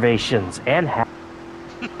reservations, and how.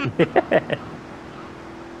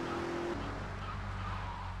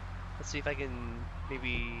 Let's see if I can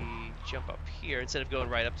maybe jump up here instead of going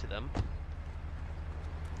right up to them.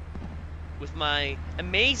 With my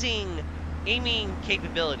amazing aiming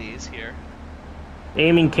capabilities here.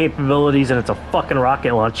 Aiming capabilities, and it's a fucking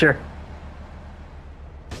rocket launcher.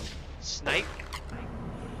 Snipe.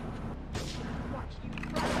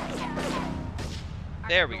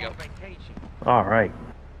 There we go. Alright.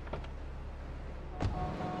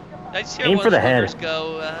 I just hear Aim one for of the the head.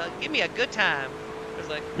 go, give me a good time. I was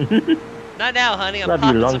like, not now, honey, I'm Love you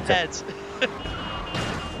popping long some time. heads.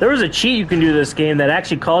 There was a cheat you can do to this game that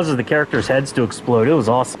actually causes the characters' heads to explode. It was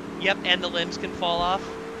awesome. Yep, and the limbs can fall off.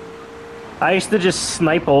 I used to just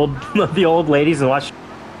snipe the old ladies and watch.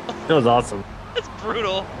 It was awesome. That's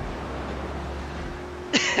brutal.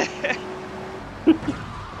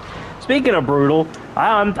 Speaking of brutal,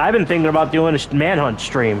 I've been thinking about doing a manhunt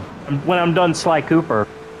stream when I'm done Sly Cooper.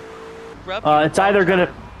 It's either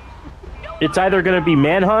gonna be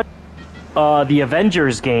Manhunt, the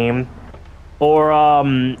Avengers game, or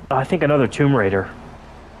I think another Tomb Raider.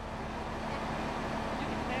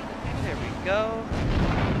 There we go.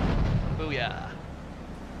 Booyah.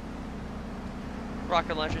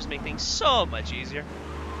 Rocket launchers make things so much easier.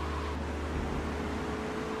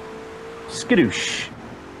 Skadoosh.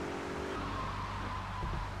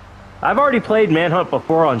 I've already played Manhunt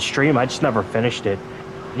before on stream, I just never finished it.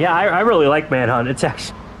 Yeah, I really like Manhunt. It's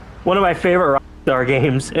actually one of my favorite Rockstar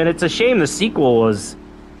games, and it's a shame the sequel was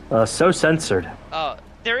so censored.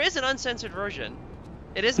 There is an uncensored version.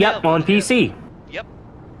 It is Yep, on PC. Yep.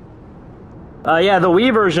 Yeah, the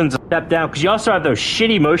Wii version's a step down, because you also have those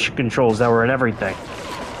shitty motion controls that were in everything.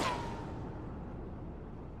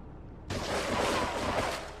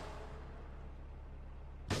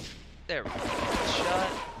 There we go. Shot.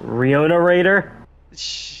 Riona Raider.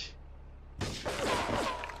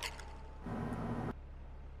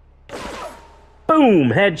 Boom,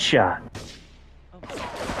 headshot.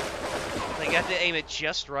 have to aim it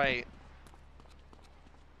just right.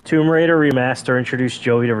 Tomb Raider Remaster introduced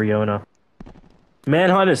Joey to Riona.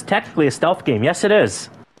 Manhunt is technically a stealth game. Yes, it is.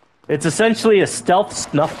 It's essentially a stealth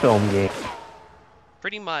snuff film game.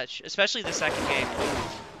 Pretty much, especially the second game.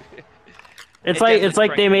 It's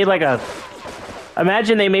like they made like a.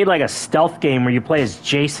 Imagine they made like a stealth game where you play as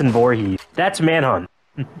Jason Voorhees. That's Manhunt.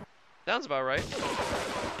 Sounds about right.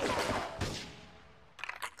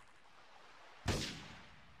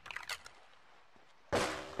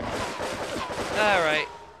 Alright.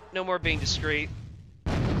 No more being discreet.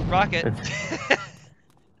 Rocket.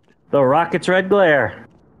 The rocket's red glare.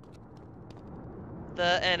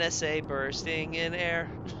 The NSA bursting in air.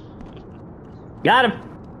 Got him.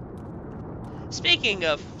 Speaking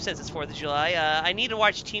of, since it's 4th of July, I need to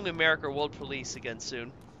watch Team America World Police again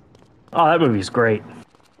soon. Oh, that movie's great.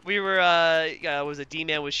 We were, was a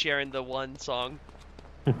D-Man was sharing the one song,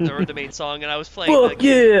 the main song, and I was playing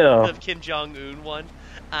the Kim Jong-un one.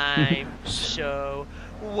 I'm so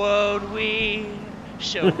won't we,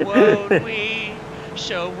 so won't we,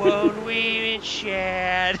 so won't we in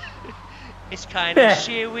Chad. It's kind of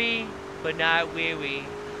chewy, but not weary.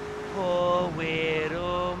 Poor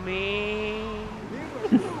little me.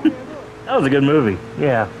 That was a good movie.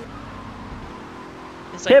 Yeah.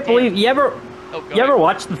 It's Can't believe you ever. Oh, you ever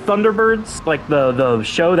watched the Thunderbirds? Like the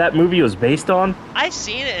show that movie was based on? I've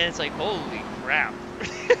seen it and it's like, holy crap.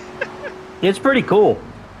 It's pretty cool.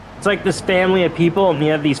 It's like this family of people and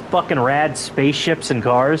you have these fucking rad spaceships and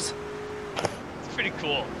cars. It's pretty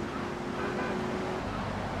cool.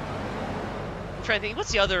 I'm trying to think,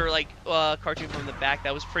 what's the other like cartoon from the back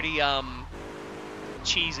that was pretty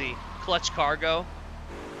cheesy? Clutch Cargo.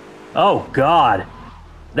 Oh god.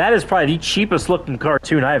 That is probably the cheapest looking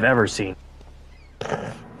cartoon I've ever seen.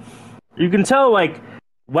 You can tell like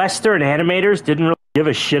Western animators didn't really give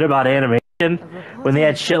a shit about animation when they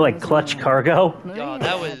had shit like Clutch Cargo. God,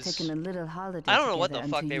 that was... I don't know what the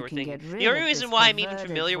fuck they were thinking. The only reason why I'm even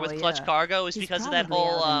familiar with Clutch Cargo is because of that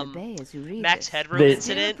whole Max Headroom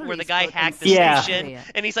incident where the guy hacked the station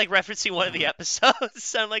and he's like referencing one of the episodes.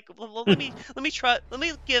 So I'm like, well, let me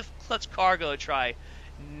give Clutch Cargo a try.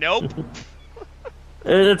 Nope.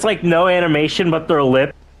 It's like no animation but their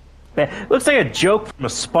lip. It looks like a joke from a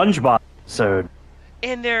SpongeBob episode.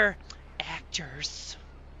 And they're actors.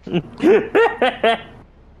 Oh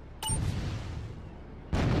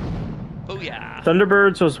yeah.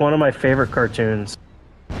 Thunderbirds was one of my favorite cartoons.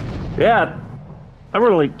 Yeah, I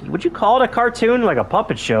really. Would you call it a cartoon? Like a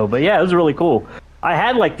puppet show? But yeah, it was really cool. I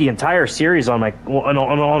had like the entire series on my on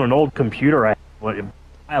an old computer a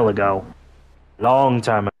while ago, long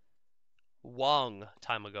time ago. Long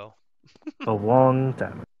time ago. A long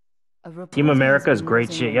time ago. Team America is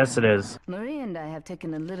great shit. Yes, it is. Marie and I have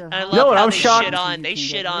taken a little. I love how they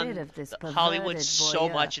shit on Hollywood so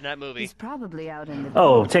much in that movie. He's probably out in the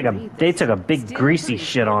oh, they took a big greasy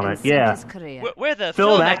shit on it. Yeah. We're the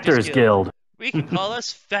Film Actors Guild. We can call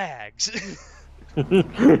us fags.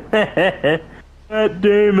 Matt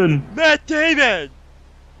Damon. Matt Damon.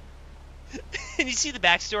 And you see the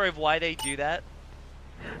backstory of why they do that?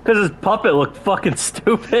 Because his puppet looked fucking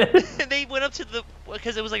stupid. And they went up to the,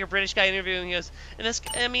 because it was like a British guy interviewing. He goes, and this,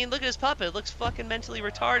 I mean, look at his puppet. It looks fucking mentally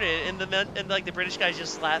retarded. And like the British guy's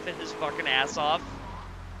just laughing his fucking ass off.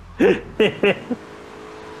 The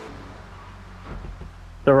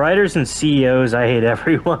writers and CEOs, I hate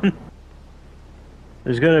everyone.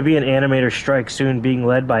 There's going to be an animator strike soon, being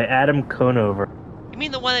led by Adam Conover. You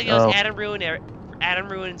mean the one that goes, Adam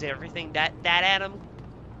ruins everything? That Adam?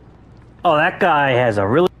 Oh, that guy has a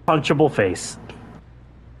really punchable face.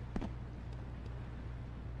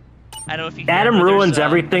 I don't know if you. Adam ruins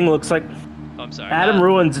everything. Looks like. Oh, I'm sorry. Adam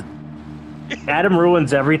ruins. Adam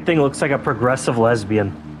ruins everything. Looks like a progressive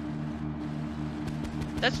lesbian.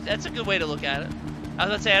 That's a good way to look at it. I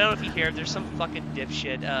was gonna say, I don't know if you hear it. There's some fucking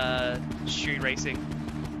dipshit street racing.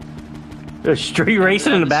 There's street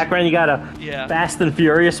racing in the background. You got a Fast and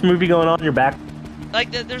Furious movie going on in your back.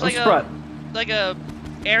 Like there's like a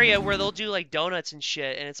area where they'll do like donuts and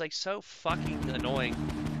shit, and it's like so fucking annoying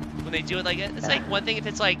when they do it. Like it's like one thing if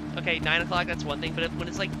it's like, okay, 9 o'clock, that's one thing, but when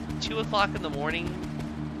it's like 2 o'clock in the morning,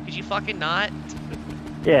 could you fucking not?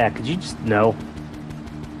 Yeah, could you just no?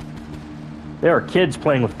 There were kids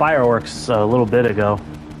playing with fireworks a little bit ago.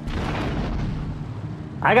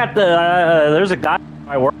 I got the there's a guy at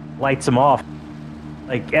my work lights them off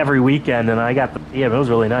like every weekend, and I got the it was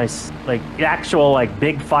really nice, like actual like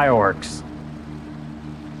big fireworks.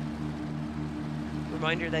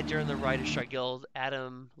 Reminder that during the Writer's Strike Guild,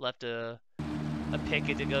 Adam left a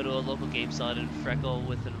picket to go to a local game salon and freckle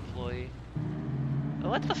with an employee.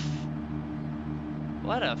 What the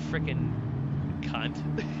what a freaking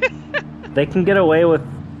Cunt. They can get away with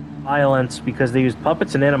violence because they use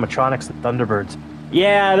puppets and animatronics and Thunderbirds.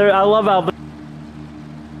 Yeah, I love how the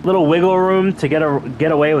little wiggle room to get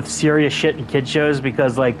away with serious shit in kid shows,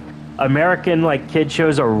 because like American like kid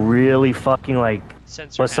shows are really fucking like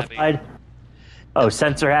pussified. Oh,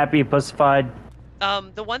 censor happy, pussified.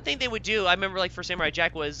 The one thing they would do, I remember like for Samurai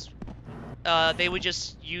Jack was they would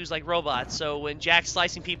just use like robots. So when Jack's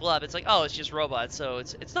slicing people up, it's like, oh, it's just robots, so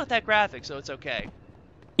it's not that graphic, so it's okay.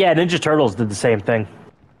 Yeah, Ninja Turtles did the same thing.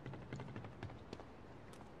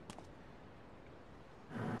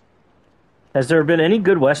 Has there been any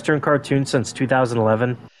good Western cartoon since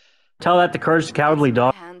 2011? Tell that to Courage the Cowardly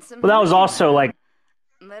Dog. But that was also like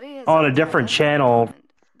on a different channel,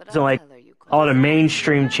 so like on a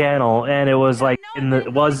mainstream channel, and it was like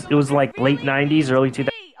it was like late 90s, early 2000s.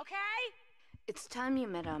 It's time you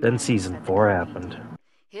met our Then season 4 happened.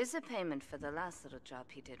 Here's a payment for the last little job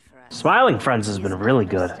he did for us. Smiling Friends has been really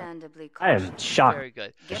good. I am shocked. Very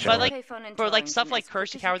good. But like for like stuff like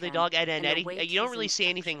Courage the Cowardly Dog, Ed, and Eddie, you don't really see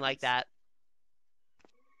anything like that.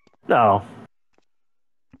 No.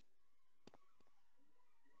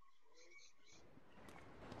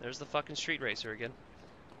 There's the fucking street racer again.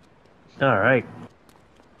 Alright.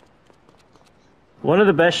 One of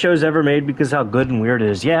the best shows ever made because how good and weird it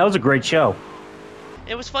is. Yeah, it was a great show.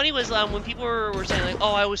 It was funny was when people were saying like,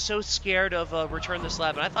 oh, I was so scared of Return the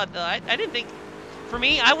Slab, and I thought I didn't think, for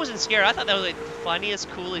me, I wasn't scared. I thought that was like the funniest,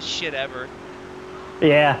 coolest shit ever.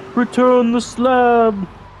 Yeah. Return the Slab.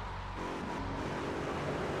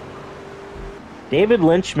 David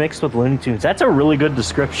Lynch mixed with Looney Tunes. That's a really good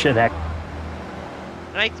description. And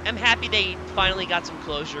I'm happy they finally got some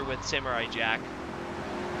closure with Samurai Jack.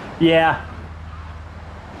 Yeah.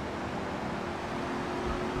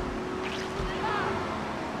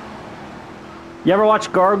 You ever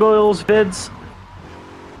watch Gargoyles vids?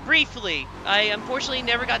 Briefly. I unfortunately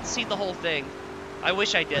never got to see the whole thing. I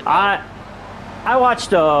wish I did, though. I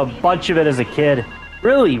watched a bunch of it as a kid.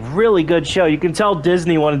 Really, really good show. You can tell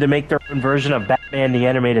Disney wanted to make their own version of Batman the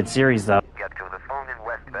Animated Series, though. Get to the phone in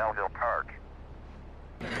West Belleville Park.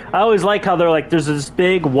 I always like how they're like, there's this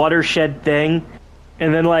big watershed thing,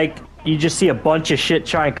 and then like, you just see a bunch of shit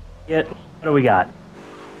trying to get. What do we got?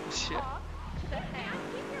 Shit.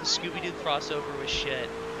 The Scooby-Doo crossover was shit.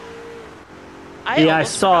 I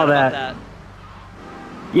saw that.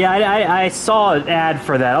 Yeah, I saw an ad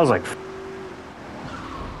for that. I was like,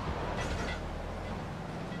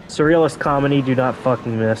 surrealist comedy, do not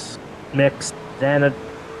fucking mix.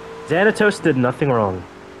 Xanatos did nothing wrong.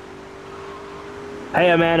 Pay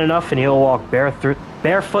a man enough and he'll walk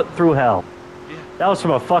barefoot through hell. Yeah. That was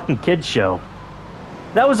from a fucking kid's show.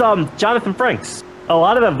 That was Jonathan Frakes. A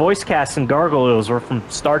lot of the voice casts in Gargoyles were from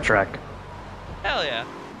Star Trek. Hell yeah.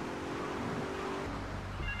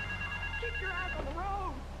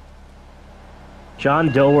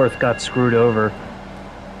 John Dilworth got screwed over.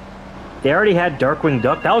 They already had Darkwing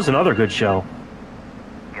Duck. That was another good show.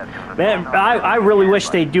 Man, I really wish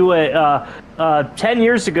they'd do it. 10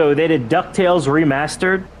 years ago, they did DuckTales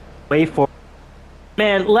Remastered. WayForward.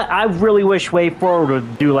 Man, I really wish WayForward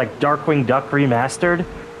would do like Darkwing Duck Remastered.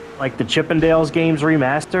 Like the Chippendales games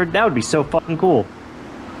remastered. That would be so fucking cool.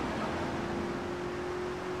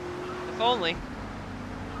 If only.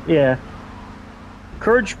 Yeah.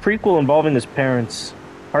 Courage prequel involving his parents.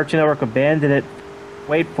 Cartoon Network abandoned it.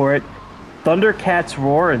 Wait for it. Thundercats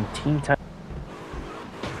Roar and Teen Titans.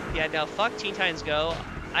 Yeah, no, fuck Teen Titans Go.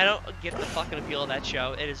 I don't get the fucking appeal of that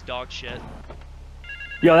show. It is dog shit.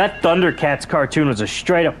 Yo, that Thundercats cartoon was a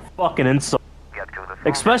straight up fucking insult.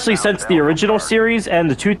 Especially since the original series and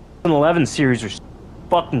the 2011 series are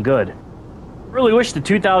fucking good. Really wish the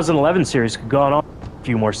 2011 series could go on a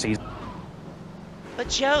few more seasons. But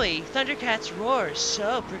Joey, Thundercats Roar is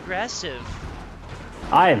so progressive.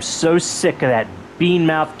 I am so sick of that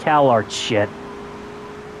bean-mouth CalArt shit.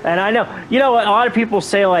 And I know, you know what, a lot of people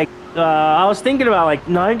say like, I was thinking about like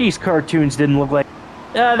 90s cartoons didn't look like,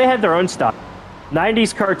 they had their own style.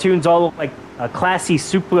 90s cartoons all look like a classy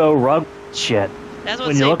Suplo rug shit. That's what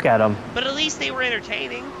when you look at them. But at least they were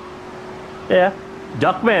entertaining. Yeah.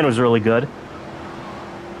 Duckman was really good.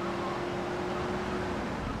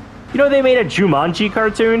 You know they made a Jumanji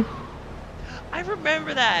cartoon? I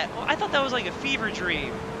remember that. Well, I thought that was like a fever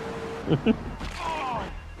dream.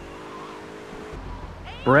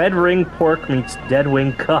 Bread ring pork meets dead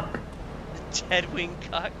wing cuck. Dead wing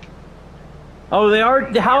cuck? Oh, they are.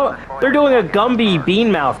 They're doing a Gumby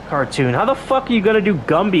Beanmouth cartoon. How the fuck are you gonna do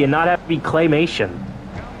Gumby and not have to be claymation?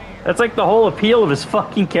 That's like the whole appeal of his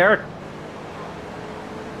fucking character.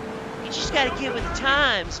 You just gotta get with the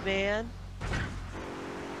times, man.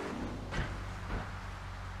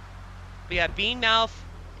 But yeah, Bean Mouth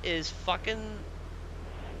is fucking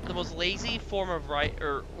the most lazy form of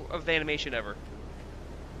of animation ever.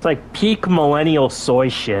 It's like peak millennial soy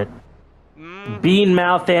shit. Bean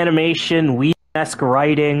mouth animation, weed-esque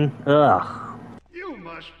writing. Ugh. You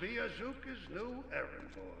must be Azuka's new errand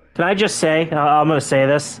boy. Can I just say, I'm gonna say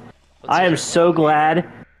this. I am so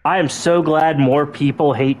glad more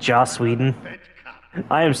people hate Joss Whedon.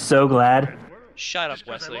 I am so glad. Shut up,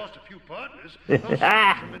 Wesley.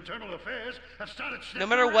 No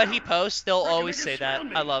matter what he posts, they'll always say that.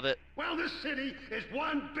 I love it. Well, this city is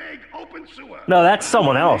one big open sewer. No, that's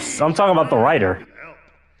someone else. I'm talking about the writer.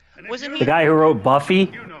 Wasn't he? The guy who wrote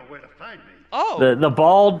Buffy. Oh. The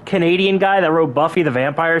bald Canadian guy that wrote Buffy the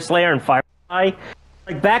Vampire Slayer and Firefly.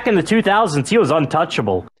 Like back in the 2000s, he was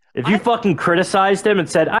untouchable. If you fucking criticized him and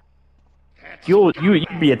said,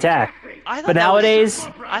 you'd be attacked. But nowadays,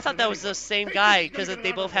 I thought that was the same guy because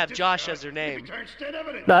they both have Josh as their name.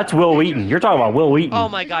 No, that's Will Wheaton. You're talking about Will Wheaton. Oh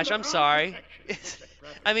my gosh, I'm sorry.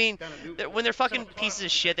 I mean, when they're fucking pieces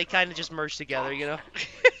of shit, they kind of just merge together, you know?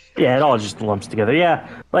 Yeah, it all just lumps together. Yeah,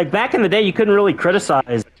 like back in the day, you couldn't really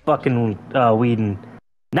criticize fucking Whedon.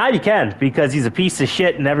 Now you can because he's a piece of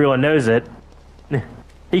shit and everyone knows it.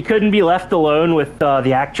 He couldn't be left alone with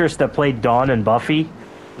the actress that played Dawn in Buffy.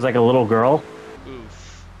 It was like a little girl.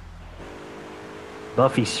 Oof.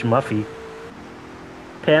 Buffy Schmuffy.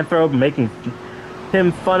 Panthro making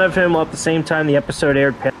fun of him while at the same time the episode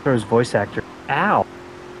aired. Panthro's voice actor. Ow.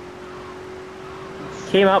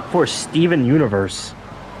 Came out for Steven Universe.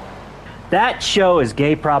 That show is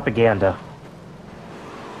gay propaganda.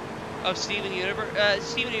 Oh, Steven Universe?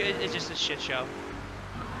 Steven is just a shit show.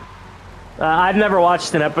 I've never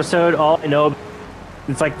watched an episode. All I know,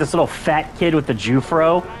 it's like this little fat kid with the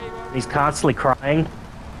Jufro. He's constantly crying.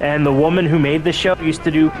 And the woman who made the show used to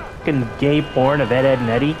do fucking gay porn of Ed, Ed, and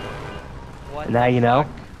Eddie. What and now you know.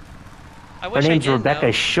 Her name's Rebecca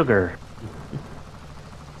know. Sugar.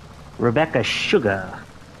 Rebecca Sugar.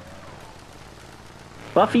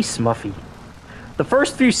 Buffy Smuffy. The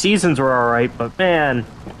first few seasons were alright, but man.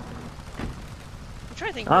 I'm trying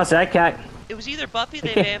to think. Honestly, that cat. It was either Buffy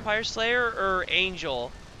the Vampire Slayer or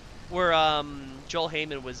Angel, where Joel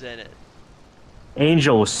Heyman was in it.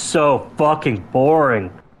 Angel was so fucking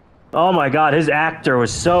boring. Oh my god, his actor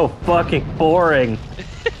was so fucking boring.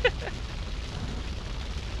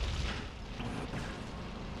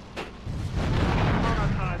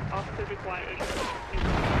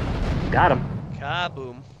 Got him.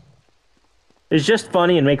 Kaboom. It's just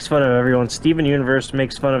funny and makes fun of everyone. Steven Universe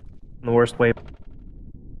makes fun of in the worst way.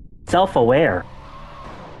 Self-aware.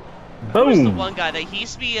 Boom. Who's the one guy that he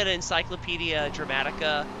used to be an Encyclopedia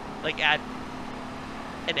Dramatica, like an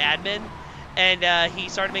admin, and he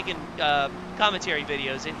started making commentary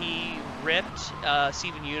videos, and he ripped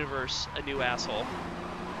Steven Universe a new asshole.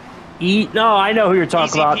 No, I know who you're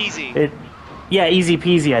talking about. Easy peasy. Yeah, Easy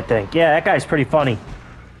Peasy, I think. Yeah, that guy's pretty funny.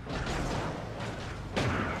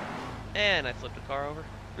 And I flipped a car over.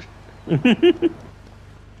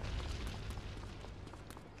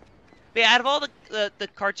 But yeah, out of all the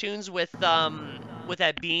cartoons with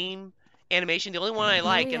that beam animation, the only one I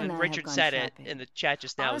like, and Richard said it in the chat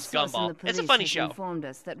just now, is Gumball. It's a funny show. Informed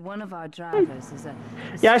us that one of our drivers is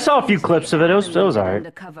yeah, I saw a few clips of it. It was alright.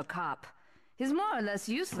 Undercover cop. He's more or less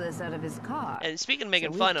useless out of his car. And speaking of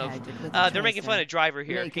making fun of, they're making fun of Driver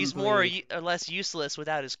here. He's more or less useless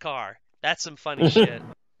without his car. That's some funny shit.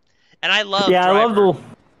 And I love Driver. I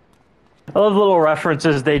love the little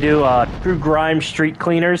references they do. True Grime Street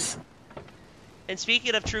Cleaners. And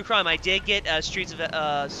speaking of true crime, I did get Streets of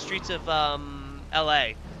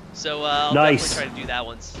L.A. So I'll nice. definitely try to do that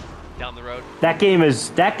once down the road. That game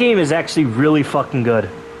is actually really fucking good.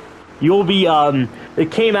 You'll be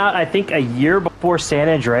it came out I think a year before San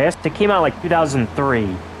Andreas. It came out like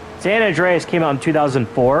 2003. San Andreas came out in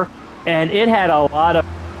 2004, and it had a lot of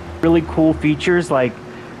really cool features like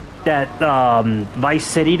that Vice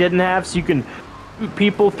City didn't have. So you can shoot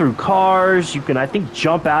people through cars. You can, I think,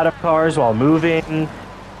 jump out of cars while moving.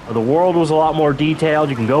 The world was a lot more detailed.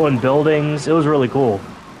 You can go in buildings. It was really cool.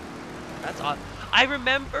 That's awesome. I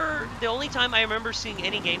remember the only time I remember seeing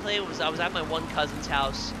any gameplay was I was at my one cousin's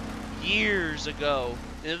house years ago.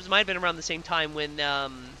 It might have been around the same time when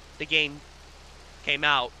the game came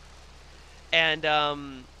out. And I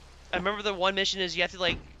remember the one mission is you have to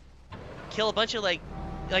like kill a bunch of like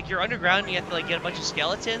you're underground and you have to like get a bunch of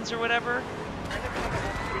skeletons or whatever.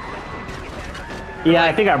 Yeah,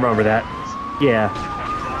 I think I remember that. Yeah.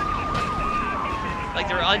 Like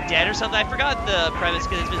they're undead or something. I forgot the premise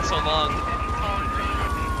because it's been so long.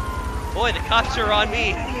 Boy, the cops are on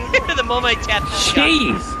me. The moment I tap the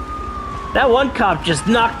Jeez! That one cop just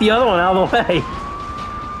knocked the other one out of the way.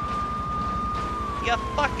 You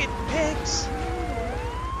fucking pigs!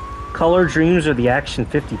 Color Dreams are the Action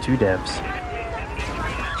 52 devs.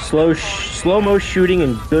 Slow-mo shooting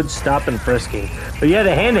and good stop and frisking. But yeah,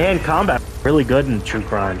 the hand-to-hand combat really good in True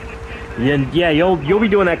Crime. Yeah, you'll be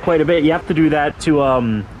doing that quite a bit. You have to do that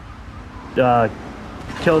to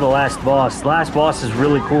kill the last boss. The last boss is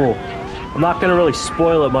really cool. I'm not gonna really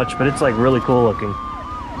spoil it much, but it's like really cool looking.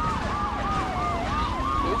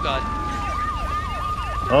 Oh god.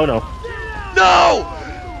 Oh no. No!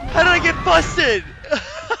 How did I get busted?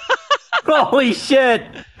 Holy shit!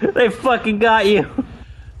 They fucking got you.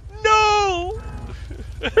 No!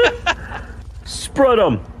 Sprut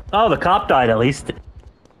him. Oh, the cop died at least.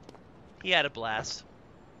 He had a blast.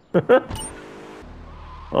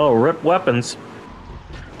 Oh, rip weapons.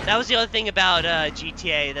 That was the other thing about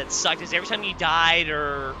GTA that sucked, is every time you died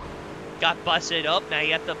or got busted, oh, now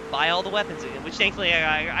you have to buy all the weapons again, which thankfully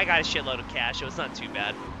I got a shitload of cash, so it's not too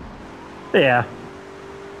bad. Yeah.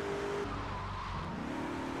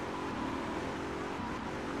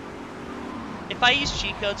 If I use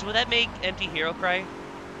cheat codes, would that make Empty Hero cry?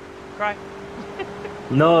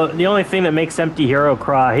 No, the only thing that makes Empty Hero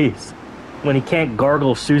cry is when he can't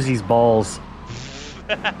gargle Susie's balls.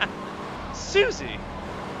 Susie!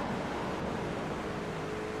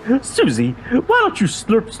 Susie, why don't you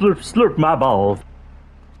slurp my balls?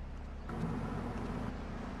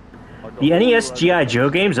 The NES G.I. Joe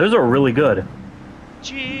games, those are really good.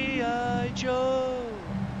 G.I. Joe!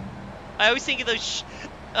 I always think of those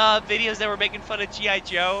videos that were making fun of G.I.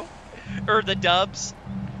 Joe, or the dubs.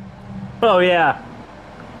 Oh yeah.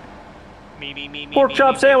 Me. Pork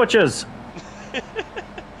chop sandwiches!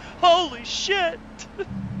 Holy shit!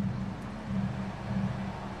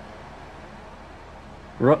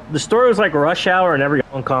 The story was like Rush Hour and every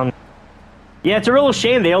Hong Kong. Yeah, it's a real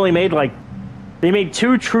shame they only made they made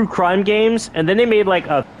 2 True Crime games, and then they made like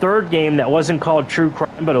a 3rd game that wasn't called True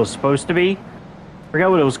Crime, but it was supposed to be. I forgot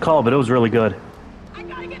what it was called, but it was really good.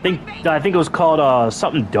 I think it was called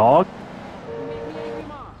something Dog.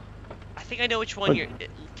 I think I know which one you're.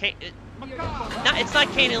 It's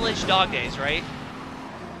not Kane and Lynch Dog Days, right?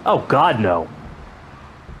 Oh God, no.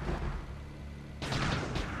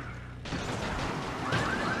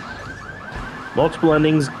 Multiple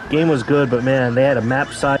endings, game was good, but man, they had a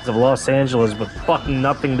map size of Los Angeles with fucking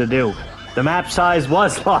nothing to do. The map size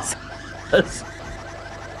was Los Angeles.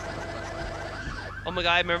 Oh my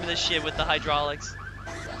god, I remember this shit with the hydraulics.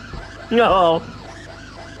 No.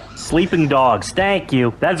 Sleeping Dogs, thank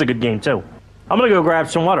you. That's a good game too. I'm gonna go grab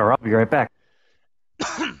some water. I'll be right back.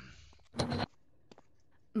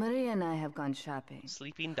 Maria and I have gone shopping.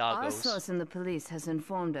 Sleeping Our doggos. source in the police has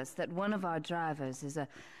informed us that one of our drivers is a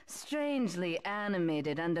strangely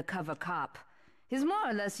animated undercover cop. He's more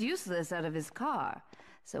or less useless out of his car,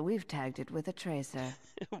 so we've tagged it with a tracer.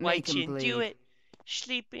 Why Make him you do bleed. it?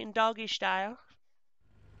 Sleeping doggy style.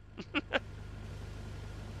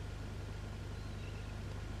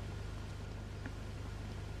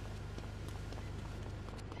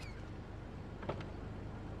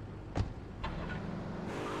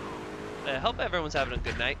 I hope everyone's having a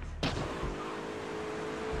good night.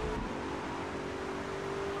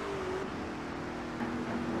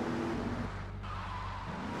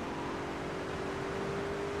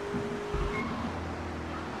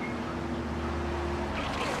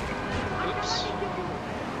 Oops.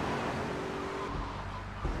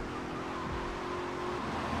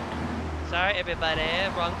 Sorry, everybody.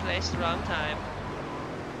 Wrong place, wrong time.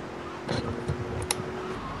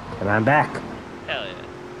 And I'm back. Hell yeah.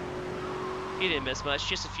 You didn't miss much,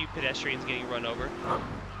 just a few pedestrians getting run over.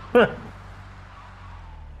 I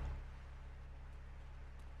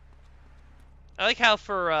like how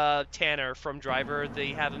for Tanner from Driver, they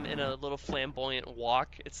have him in a little flamboyant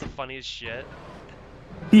walk. It's the funniest shit.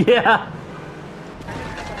 Yeah.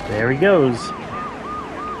 There he goes.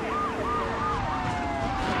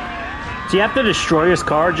 Do you have to destroy his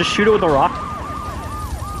car? Just shoot it with a rock?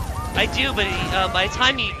 I do, but by the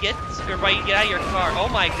time you get out of your car, oh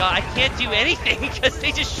my god, I can't do anything because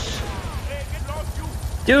they just.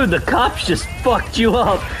 Dude, the cops just fucked you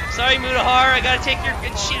up. Sorry, Mutahar, I gotta take your.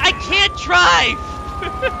 I can't drive.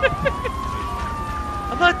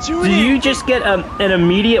 I'm not doing it. Do you just get an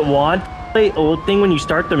immediate wand old thing when you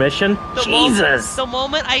start the mission? Jesus. The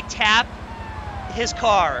moment I tap his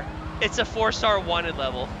car, it's a 4-star wanted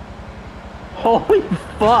level. Holy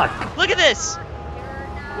fuck. Look at this.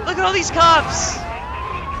 Look at all these cops!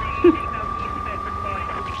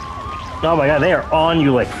 Oh my god, they are on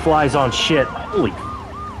you like flies on shit.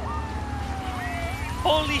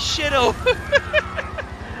 Holy shit-o!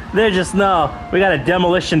 They're just, no, we got a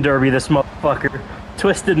demolition derby this motherfucker.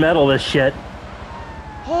 Twisted metal this shit.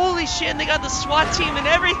 Holy Holy shit, and they got the SWAT team and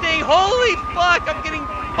everything. Holy fuck, I'm getting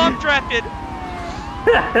bump drafted.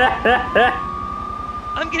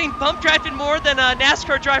 I'm getting bump drafted more than a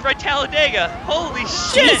NASCAR driver at Talladega. Holy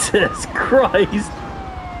shit. Jesus Christ.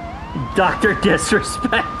 Dr.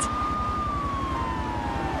 Disrespect.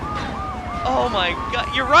 Oh my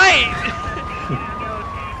god, you're right.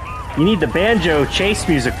 You need the banjo chase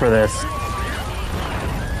music for this.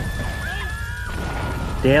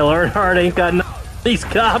 Dale Earnhardt ain't got none of these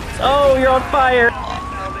cops. Oh, you're on fire.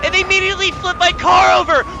 And they immediately flipped my car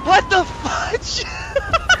over. What the fudge?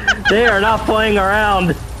 They are not playing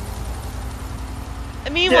around.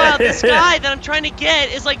 And meanwhile, this guy that I'm trying to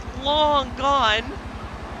get is like long gone.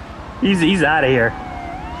 He's out of here.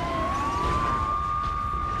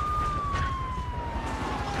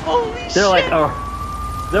 Holy shit.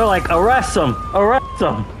 They're like, arrest him, arrest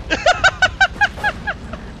him.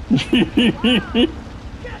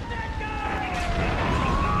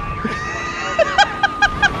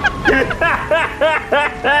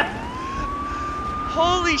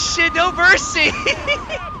 Holy shit, no mercy.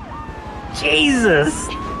 Jesus.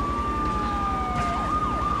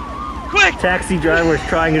 Quick! Taxi driver is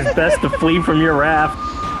trying his best to flee from your wrath.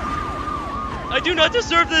 I do not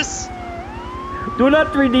deserve this. Do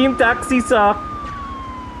not redeem taxi, sir.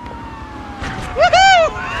 Woohoo!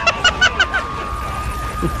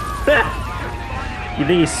 You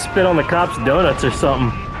think he spit on the cops' donuts or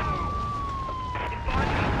something?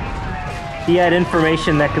 He had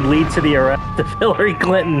information that could lead to the arrest of Hillary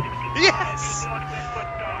Clinton. Yes!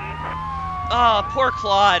 Oh, poor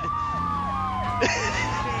Claude.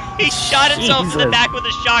 He shot himself in the back with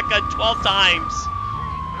a shotgun 12 times.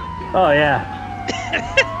 Oh, yeah.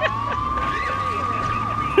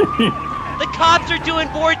 The cops are doing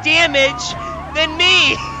more damage than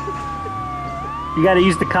me. You gotta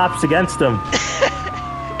use the cops against them.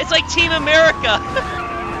 It's like Team America.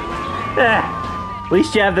 At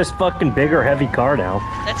least you have this fucking bigger, heavy car now.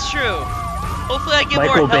 That's true. Hopefully I get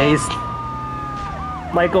more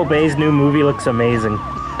help. Michael Bay's new movie looks amazing.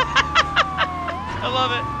 I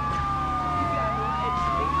love it.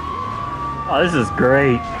 Oh, this is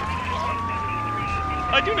great.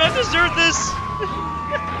 I do not deserve this.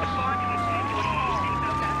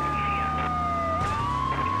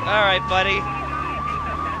 All right, buddy.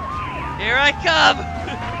 Here I come.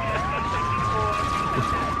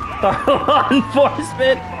 Law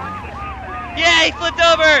enforcement. Yeah, he flipped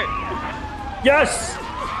over. Yes.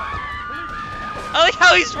 I like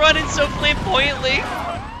how he's running so flamboyantly.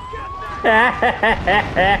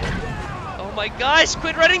 Oh my gosh,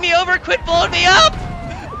 quit running me over, quit blowing me up!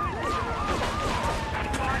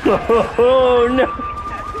 Oh no!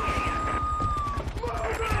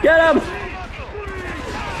 Get him!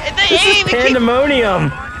 This is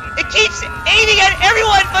pandemonium! It keeps aiming at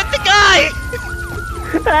everyone but the guy!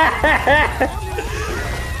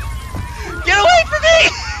 Get away from me!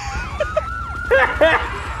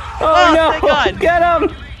 Oh no! Thank God. Get him!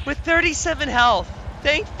 With 37 health.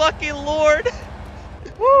 Thank fucking Lord.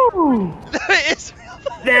 Woo!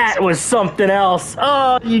 That was something else.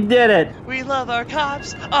 Oh, you did it. We love our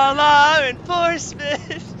cops, all law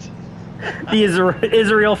enforcement. The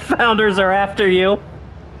Israel founders are after you.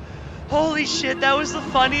 Holy shit, that was the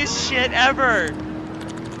funniest shit ever.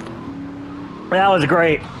 That was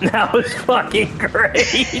great. That was fucking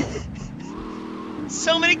great.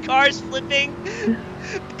 So many cars flipping.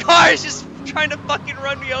 Cars just trying to fucking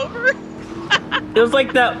run me over. It was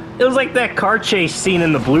like that car chase scene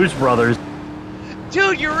in the Blues Brothers.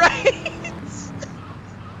 Dude, you're right.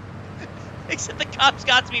 Except the cops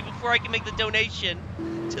got to me before I can make the donation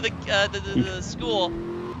to the school.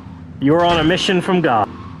 You were on a mission from God.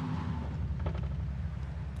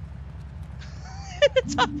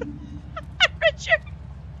 It's up. Richard.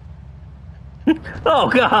 Oh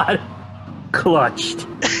God. Clutched.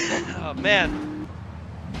 Oh man.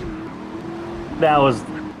 That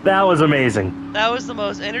was amazing. That was the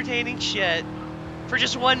most entertaining shit for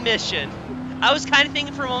just one mission. I was kind of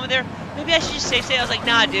thinking for a moment there, maybe I should just say, I was like,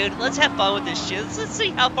 nah, dude, let's have fun with this shit. Let's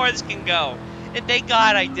see how far this can go. And thank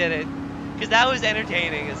God I did it, because that was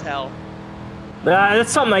entertaining as hell.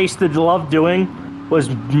 That's something I used to love doing, was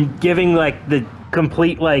giving like the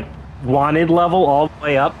complete like wanted level all the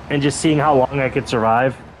way up and just seeing how long I could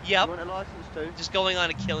survive. Yep. Just going on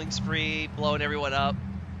a killing spree, blowing everyone up.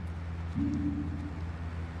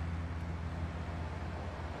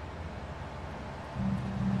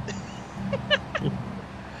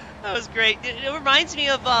 That was great. It reminds me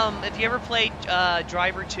of if you ever played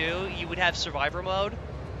Driver 2, you would have Survivor mode.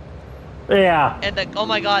 Yeah. And oh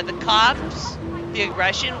my god, the cops, the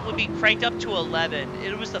aggression would be cranked up to 11.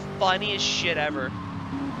 It was the funniest shit ever.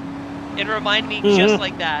 It reminded me just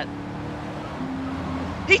like that.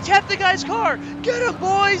 He tapped the guy's car! Get him,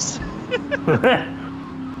 boys!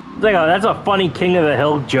 That's a funny King of the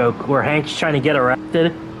Hill joke where Hank's trying to get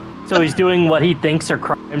arrested. So he's doing what he thinks are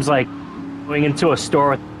crimes, like going into a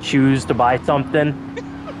store with shoes to buy something.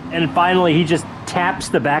 And finally he just taps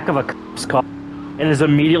the back of a cop's car and is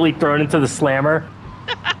immediately thrown into the slammer.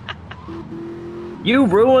 You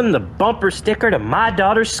ruined the bumper sticker to my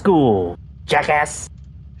daughter's school, jackass.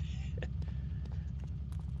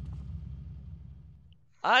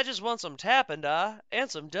 I just want some tap and die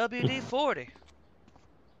and some WD-40.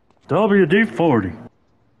 WD-40.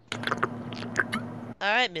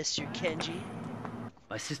 Alright, Mr. Kenji.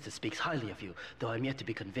 My sister speaks highly of you, though I'm yet to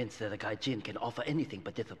be convinced that a gaijin can offer anything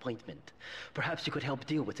but disappointment. Perhaps you could help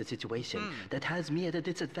deal with a situation that has me at a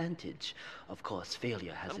disadvantage. Of course,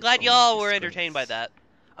 failure has. I'm glad y'all were entertained by that.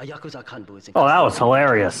 A Yakuza Kanbu is oh, that was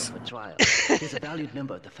hilarious. For trial. He's a valued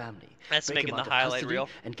member of the family. That's Break making him the out of highlight custody reel.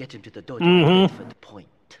 And get him to the dojo for the point.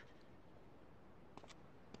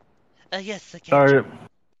 Yes, the Kenji.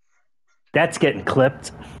 That's getting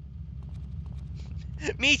clipped.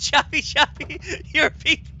 Me, Choppy, you're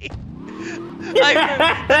pee-pee. I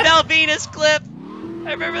remember the Malvinas clip.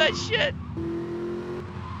 I remember that shit.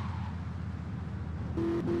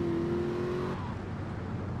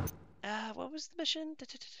 What was the mission?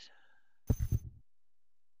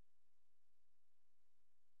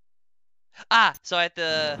 So I have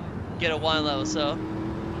to get a 1 level, so.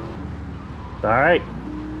 Alright.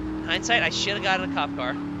 Hindsight, I should have gotten a cop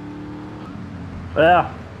car.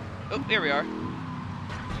 Yeah. Oh, here we are.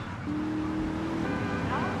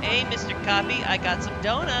 Hey, Mr. Coffee, I got some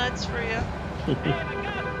donuts for you.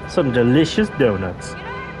 Some delicious donuts.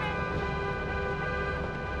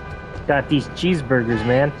 Got these cheeseburgers,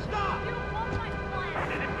 man.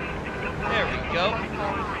 There we go.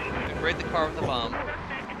 We raid the car with the bomb.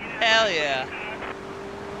 Hell yeah.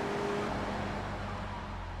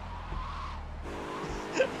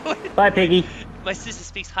 Bye, Piggy. My sister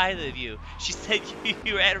speaks highly of you. She said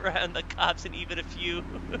you ran around the cops and even a few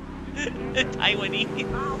Taiwanese.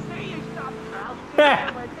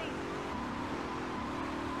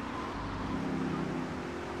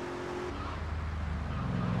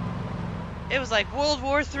 It was like World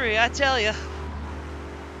War III, I tell ya.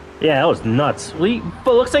 Yeah, that was nuts. But it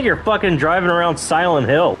looks like you're fucking driving around Silent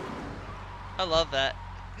Hill. I love that.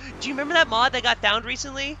 Do you remember that mod that got found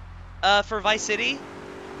recently for Vice City?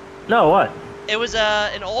 No, what? It was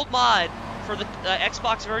an old mod for the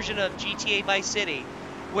Xbox version of GTA Vice City,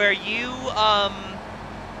 where you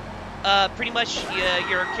pretty much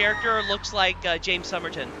your character looks like James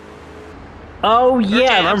Somerton. Oh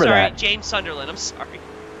yeah, I remember sorry, that. James Sunderland. I'm sorry.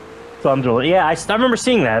 Sunderland. Yeah, I remember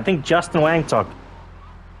seeing that. I think Justin Wang talked.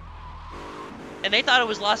 And they thought it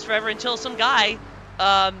was lost forever until some guy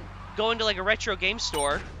going to like a retro game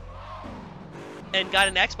store and got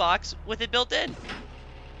an Xbox with it built in.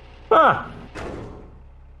 Huh.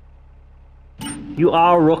 You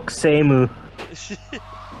are Rook Semu.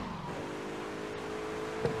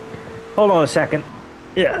 Hold on a second.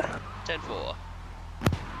 Yeah. 10-4.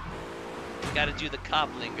 Gotta do the cop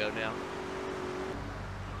lingo now.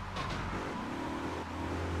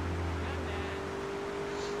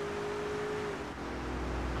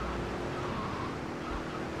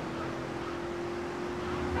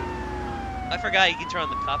 I forgot you can turn on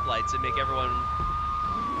the cop lights and make everyone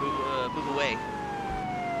move away.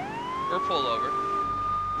 Or pull over.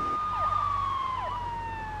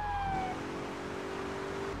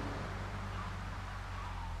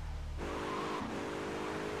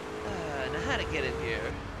 Now how to get in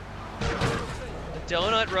here? The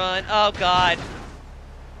donut run. Oh god.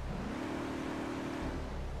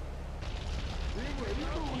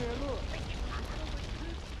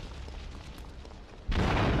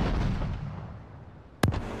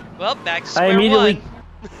 Well, back to square one.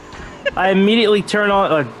 I immediately turn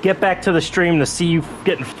on, get back to the stream to see you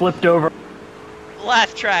getting flipped over.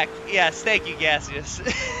 Laugh track. Yes, thank you, Gaseous.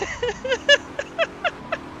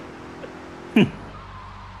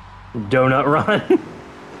 Donut run.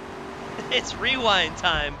 It's rewind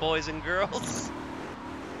time, boys and girls.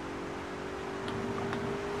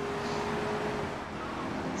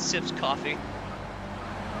 Sips coffee.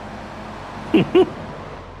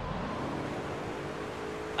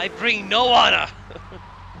 I bring no honor.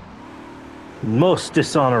 Most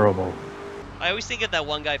dishonorable. I always think of that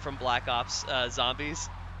one guy from Black Ops Zombies.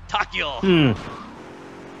 Takyo.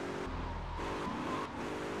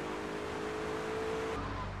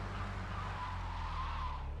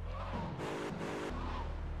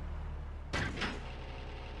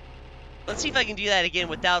 Let's see if I can do that again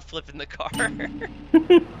without flipping the car.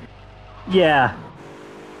 Yeah.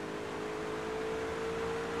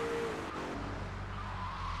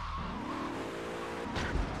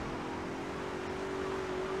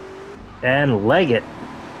 And leg it.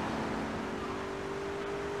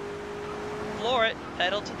 Floor it.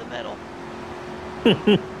 Pedal to the metal.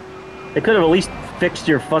 They could have at least fixed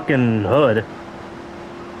your fucking hood.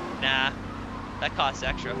 Nah. That costs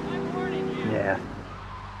extra. Yeah.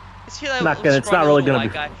 Let's hear that Not gonna. It's not scrawny really little gonna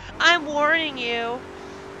white be. guy. I'm warning you.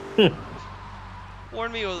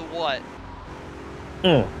 Warn me with what?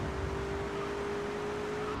 Mm.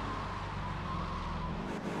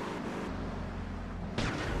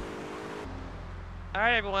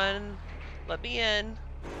 Alright, everyone. Let me in.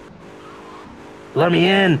 Let me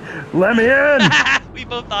in. Let me in. We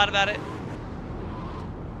both thought about it.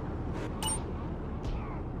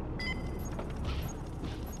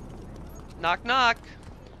 Knock, knock.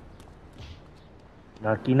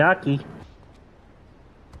 Knocky, knocky.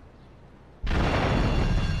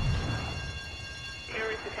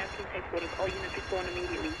 Terrorist attempting headquarters. All units respond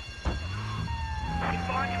immediately.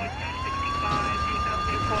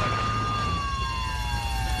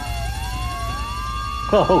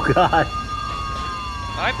 Oh God.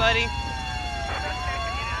 Alright, buddy.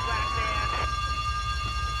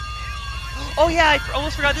 Oh yeah, I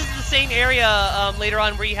almost forgot this is the same area later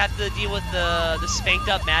on where you have to deal with the spanked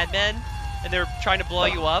up madmen and they're trying to blow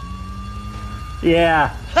you up.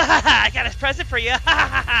 Yeah. I got a present for you.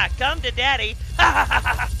 Come to daddy.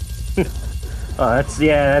 Oh,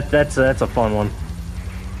 that's a fun one.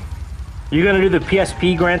 You gonna do the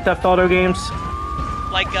PSP Grand Theft Auto games?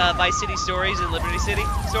 Like Vice City Stories and Liberty City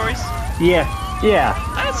Stories? Yeah, yeah.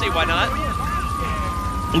 I don't see why not.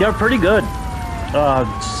 They're pretty good.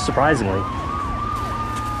 Surprisingly.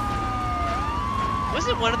 Was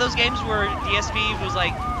it one of those games where DSP was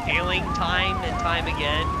like failing time and time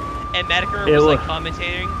again, and Medicare was like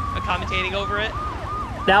commentating over it?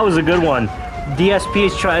 That was a good one. DSP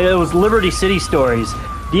is trying. It was Liberty City Stories.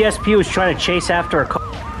 DSP was trying to chase after a car.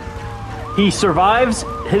 He survives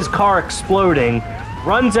his car exploding,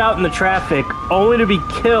 runs out in the traffic, only to be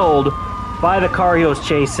killed by the car he was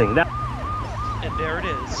chasing. And there it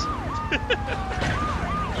is.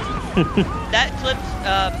 That clip,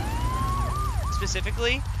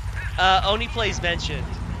 specifically, Oni Plays mentioned.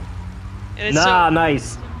 And it's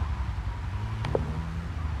nice.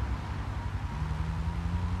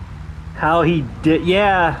 How he did,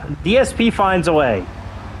 yeah. DSP finds a way.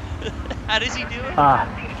 How does he do it?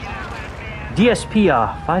 DSP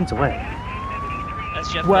finds a way.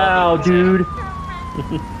 That's Jeff wow, Goldblum, dude.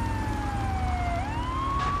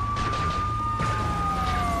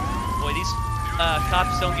 Boy, these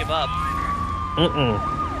cops don't give up.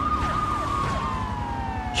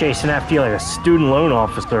 Chasing after you like a student loan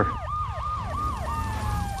officer.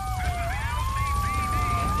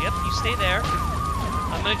 Yep, you stay there.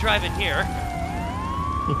 I'm gonna drive in here.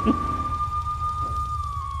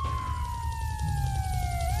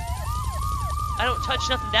 I don't touch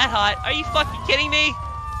nothing that hot. Are you fucking kidding me?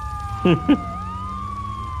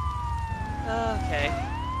 Okay.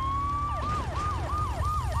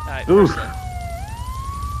 Alright, Oof. first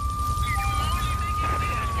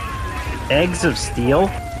Eggs of Steel?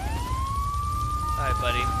 Alright,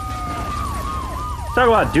 buddy. Talk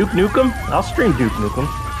about Duke Nukem? I'll stream Duke Nukem.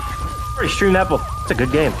 Already streamed that before. It's a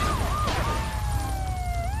good game.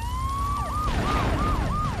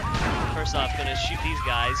 First off, gonna shoot these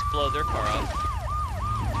guys, blow their car up.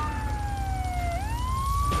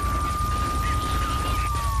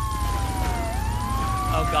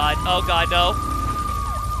 Oh god, no.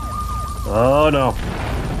 Oh no.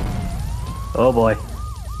 Oh boy.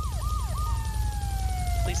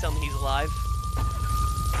 Please tell me he's alive.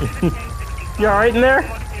 You alright in there?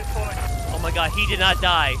 Oh my god, he did not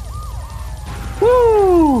die.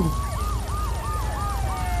 Woo!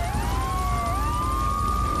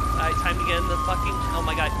 Alright, time to get in the fucking... Oh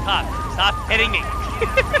my god, cop, stop hitting me!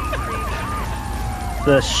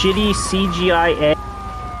 The shitty CGI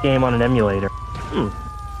game on an emulator.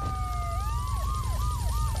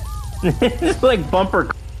 It's like bumper.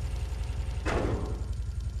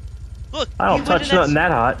 Look, I don't touch nothing that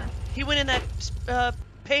hot. He went in that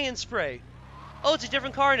pay and spray. Oh, it's a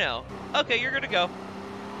different car now. Okay, you're gonna go.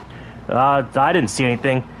 I didn't see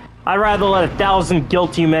anything. I'd rather let 1,000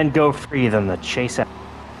 guilty men go free than the chase out.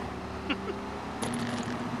 Do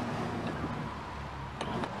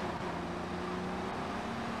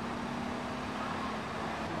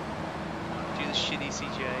the shitty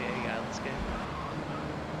CGI guy, let's go.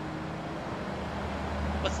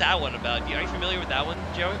 What's that one about? Are you familiar with that one,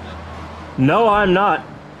 Joey? No, I'm not.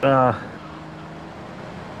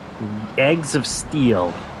 Eggs of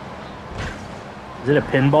Steel. Is it a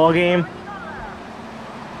pinball game?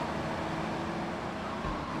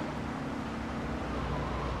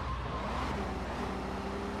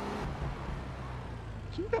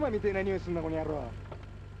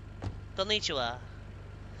 Konnichiwa.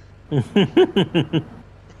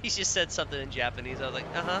 He just said something in Japanese. I was like,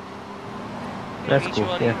 uh-huh. That's cool,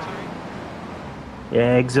 yeah.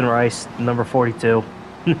 Yeah, eggs and rice, number 42.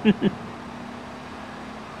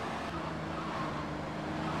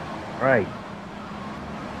 Right.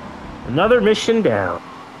 Another mission down.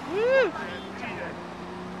 Woo!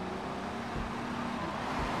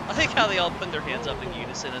 I like how they all put their hands up in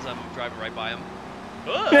unison as I'm driving right by them.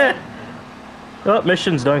 Oh, oh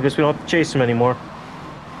mission's done because we don't have to chase him anymore.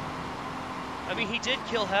 I mean, he did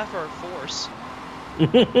kill half our force.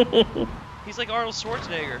 He's like Arnold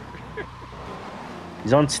Schwarzenegger.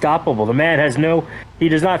 He's unstoppable. The man has no... He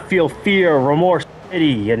does not feel fear, remorse,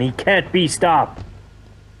 pity, and he can't be stopped.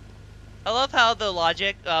 I love how the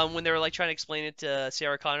logic, when they were like trying to explain it to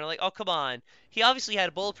Sarah Connor, like, oh, come on. He obviously had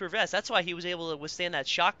a bulletproof vest. That's why he was able to withstand that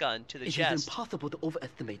shotgun to the chest. It is impossible to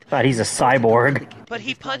overestimate. God, he's a cyborg. But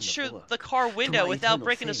he punched through the car window without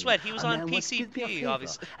breaking a sweat. He was on PCP,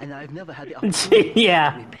 obviously. And I've never had the opportunity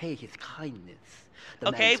yeah. to repay his kindness.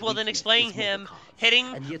 Okay, well then explain him hitting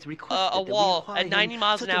a wall at 90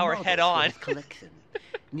 miles an hour head on.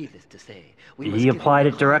 Needless to say, he applied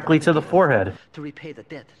it directly to the forehead. To repay the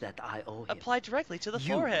debt that I owe him. Applied directly to the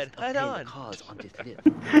forehead, head on.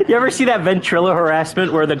 You ever see that ventrilo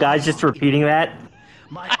harassment where the guy's just repeating that?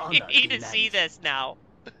 I need to see this now.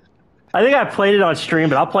 I think I played it on stream,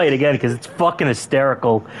 but I'll play it again because it's fucking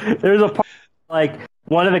hysterical. There's a part like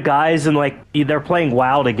one of the guys and like they're playing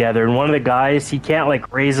WoW together, and one of the guys he can't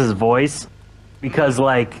like raise his voice because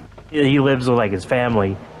like he lives with like his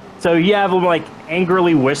family. So you have him like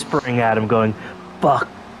angrily whispering at him, going, "Fuck,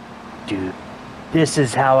 dude, this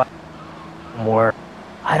is how I work.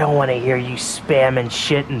 I don't want to hear you spamming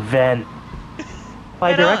shit and vent."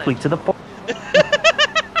 Apply directly to the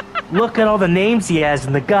Look at all the names he has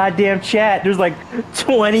in the goddamn chat. There's like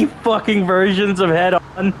 20 fucking versions of head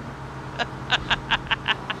on.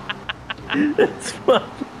 It's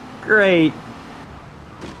fucking great.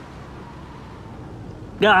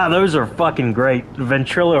 Ah, those are fucking great.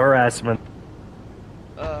 Ventrilo harassment.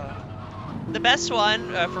 The best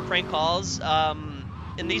one for prank calls, and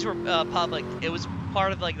these were public. It was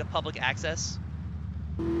part of like the public access.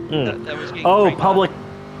 That was getting public.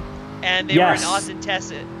 And they were in Austin,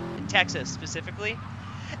 Texas specifically.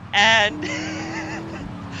 And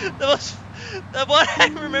the one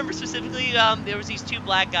I remember specifically, there was these two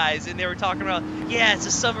black guys, and they were talking about, yeah, it's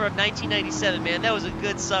the summer of 1997, man. That was a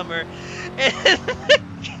good summer. And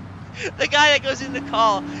the guy that goes in the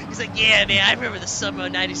call, he's like, yeah, man, I remember the summer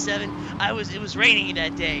of 97. It was raining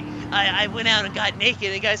that day. I went out and got naked.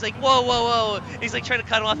 And the guy's like, whoa, whoa, whoa. And he's like trying to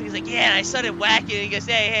cut him off. And he's like, yeah, and I started whacking. And he goes,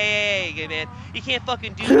 hey, man, you can't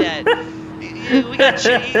fucking do that.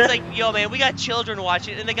 He's like, yo, man, we got children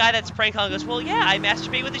watching. And the guy that's prank calling goes, well, yeah, I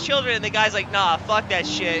masturbate with the children. And the guy's like, nah, fuck that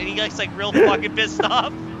shit. And he gets like real fucking pissed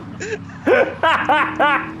off.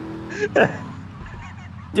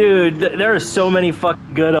 Dude, there are so many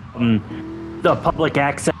fucking good the public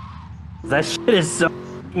access. That shit is so.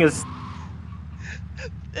 And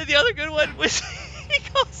the other good one was he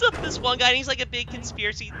calls up this one guy, and he's like a big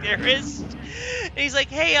conspiracy theorist. And he's like,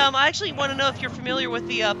 hey, I actually want to know if you're familiar with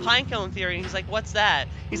the pine cone theory. And he's like, what's that?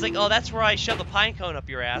 He's like, oh, that's where I shove a pine cone up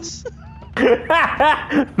your ass.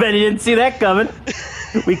 Bet you didn't see that coming.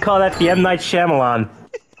 We call that the M. Night Shyamalan.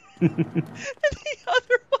 And the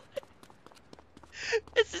other one,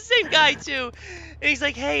 it's the same guy too. And he's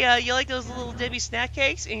like, hey, you like those little Debbie snack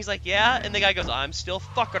cakes? And he's like, yeah. And the guy goes, I'm still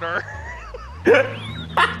fucking her.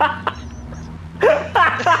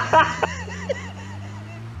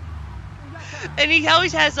 And he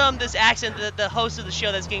always has this accent, the host of the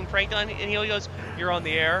show that's getting pranked on, and he always goes, you're on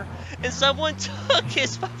the air. And someone took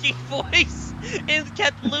his fucking voice and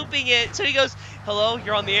kept looping it. So he goes, hello,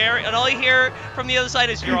 you're on the air. And all you hear from the other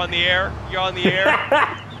side is, you're on the air, you're on the air.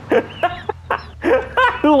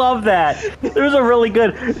 I love that. There's a really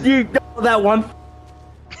good, you know that one,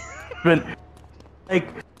 like,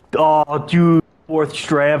 oh, dude, 4th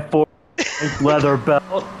strand, 4th leather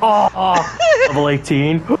belt, oh, level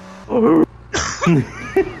 18.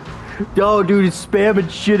 Yo, dude, it's spamming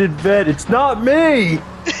shit in vet. It's not me.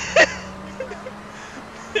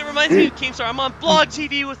 It reminds me of Keemstar. I'm on Blog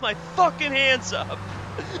TV with my fucking hands up.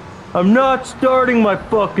 I'm not starting my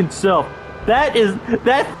fucking self. That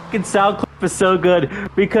fucking sound clip is so good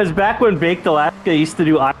because back when Baked Alaska used to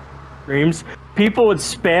do streams, people would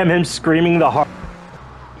spam him screaming the heart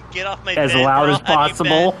Get off my as bed, loud as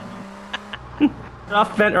possible. Get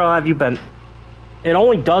off vent or I'll have you bent. It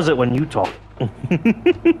only does it when you talk.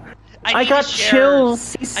 I got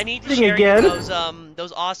chills. I need to share you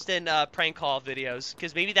those Austin prank call videos,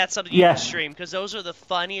 because maybe that's something you can stream, because those are the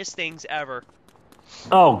funniest things ever.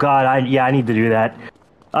 Oh God, I need to do that.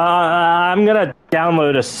 I'm gonna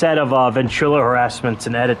download a set of ventrilo harassments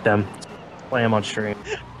and edit them, play them on stream.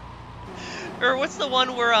 Or what's the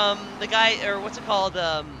one where the guy, or what's it called,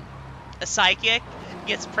 a psychic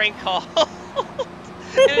gets prank called, and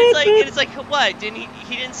it's like what? Didn't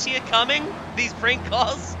he didn't see it coming? These prank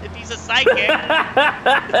calls, if he's a psychic.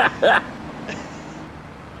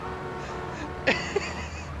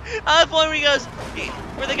 I love one where he goes,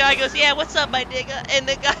 where the guy goes, yeah, what's up, my nigga? And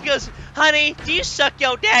the guy goes, honey, do you suck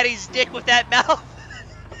your daddy's dick with that mouth?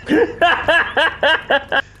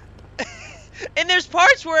 And there's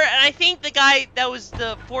parts where, and I think the guy that was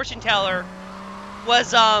the fortune teller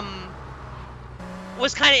was kind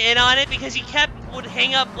of in on it, because he would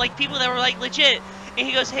hang up like people that were like legit, and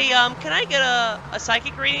he goes, hey, can I get a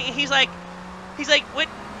psychic reading? And he's like, what?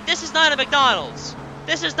 This is not a McDonald's.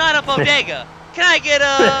 This is not a bodega. Can I get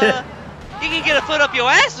you can get a foot up your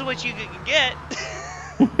ass is what you can get.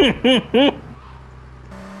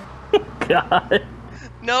 God.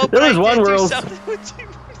 No, but I did do something with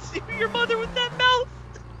your mother with that mouth.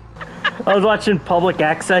 I was watching public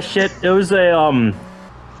access shit. It was a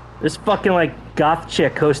this fucking like goth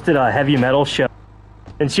chick hosted a heavy metal show,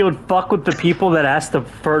 and she would fuck with the people that asked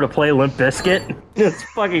her to play Limp Bizkit. It's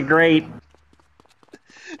fucking great.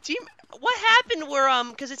 What happened where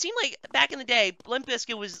because it seemed like back in the day Limp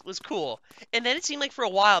Bizkit was cool, and then it seemed like for a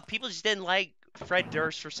while people just didn't like Fred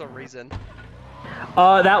Durst for some reason.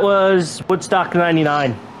 That was Woodstock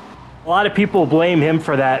 '99. A lot of people blame him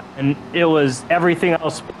for that, and it was everything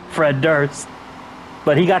else but Fred Durst.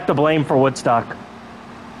 But he got the blame for Woodstock.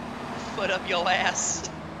 Foot up your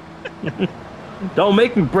ass. Don't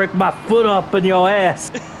make me break my foot up in your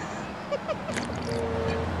ass.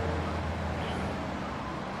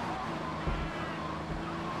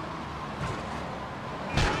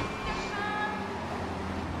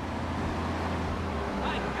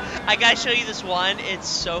 I gotta show you this one. It's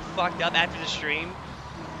so fucked up after the stream,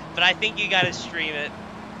 but I think you gotta stream it.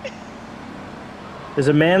 There's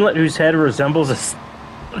a manlet whose head resembles a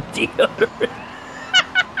deodorant.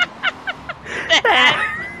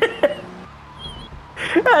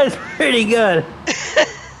 That's pretty good.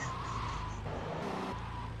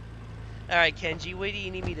 Alright, Kenji, what do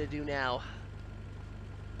you need me to do now?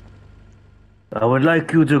 I would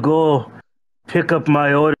like you to go pick up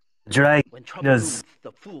my order of dry cleaners,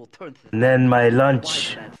 and then my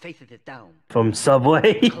lunch from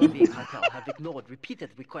Subway. Do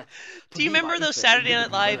you remember those Saturday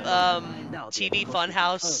Night Live TV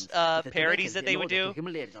Funhouse parodies that they would do?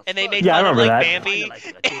 And they made fun of like Bambi,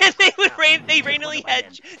 and they randomly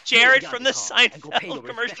had Jared from the Seinfeld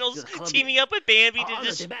commercials teaming up with Bambi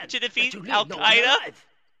to defeat Al Qaeda.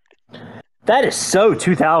 That is so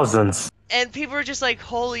 2000s. And people were just like,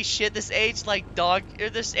 holy shit, this aged like dog, or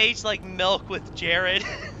this aged like milk with Jared.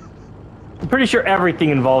 I'm pretty sure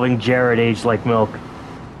everything involving Jared aged like milk.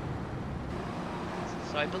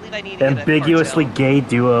 So I believe I need to ambiguously get a gay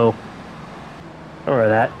duo. Or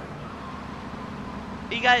that.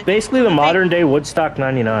 You got basically the modern day Woodstock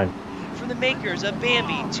 '99. From the makers of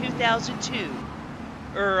Bambi 2002,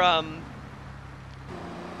 or a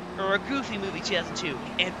Goofy movie 2002,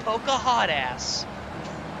 and Polka Hot Ass.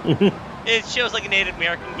 It shows like a Native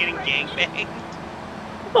American getting gangbanged.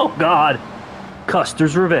 Oh God,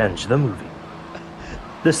 Custer's Revenge, the movie.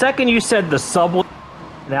 The second you said the Subway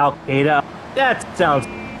and Al Qaeda, that sounds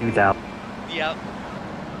 2000. Yep.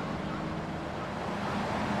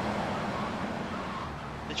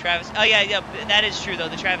 The Travis. Oh yeah, that is true though.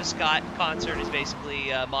 The Travis Scott concert is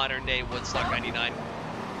basically modern day Woodstock '99.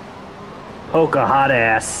 Polka Hot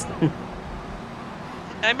Ass.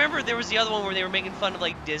 I remember there was the other one where they were making fun of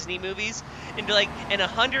like Disney movies and like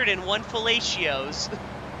 101 fellatios.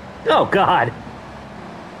 Oh God.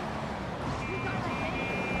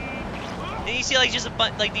 And you see like just a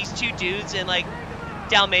bunch like these two dudes in like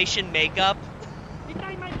Dalmatian makeup.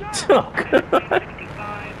 Oh God.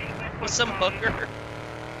 With some hooker.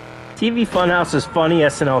 TV Funhouse is funny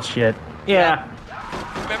SNL shit. Yeah.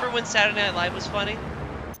 Remember when Saturday Night Live was funny?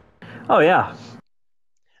 Oh yeah.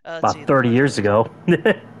 About 30 years ago.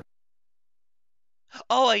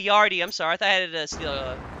 Oh, a Yardie. I'm sorry. I thought I had to steal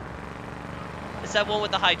a... It's that one with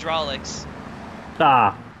the hydraulics.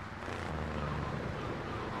 Ah.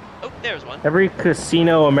 Oh, there's one. Every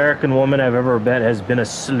casino American woman I've ever met has been a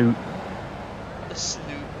sloot. A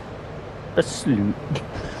sloot. A sloot.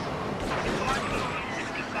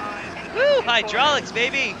 Woo! Hydraulics,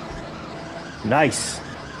 baby! Nice.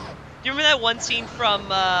 Do you remember that one scene from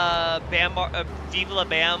Viva La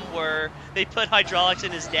Bam where they put hydraulics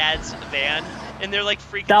in his dad's van and they're like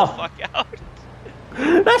freaking No. the fuck out.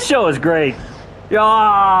 That show was great.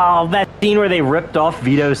 Oh, that scene where they ripped off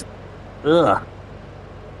Vito's. Ugh.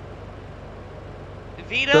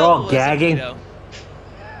 Vito They're all was gagging. Vito.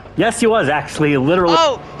 Yes, he was actually literally.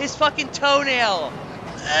 Oh, his fucking toenail.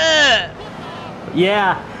 Ugh.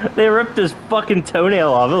 Yeah, they ripped his fucking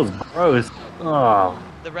toenail off. It was gross. Oh.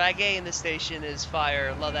 The reggae in the station is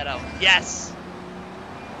fire. Love that album. Yes.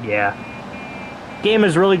 Yeah. Game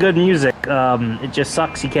is really good music. It just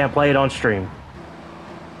sucks you can't play it on stream.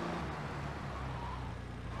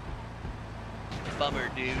 Bummer,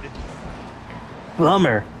 dude.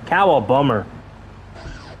 Bummer. Cow a bummer.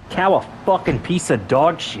 Cow a fucking piece of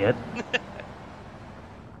dog shit.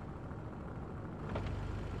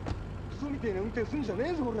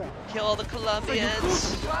 Kill all the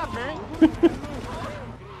Colombians.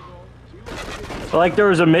 Like there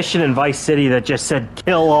was a mission in Vice City that just said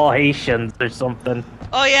kill all Haitians or something.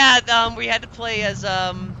 Oh yeah, we had to play as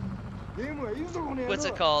what's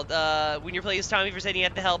it called? When you're playing as Tommy Vercetti, you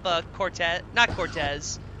have to help Cortez, not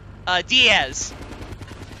Cortez, Diaz.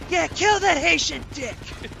 Yeah, kill that Haitian dick.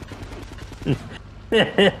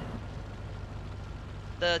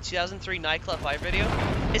 The 2003 nightclub fire video.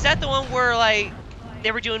 Is that the one where like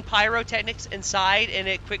they were doing pyrotechnics inside and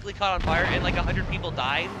it quickly caught on fire and like 100 people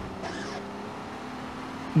died?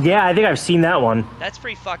 Yeah, I think I've seen that one. That's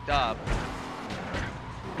pretty fucked up.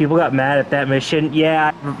 People got mad at that mission.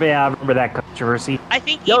 Yeah, I remember that controversy. I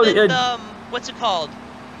think even what's it called?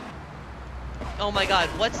 Oh my god,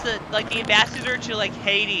 what's the the ambassador to like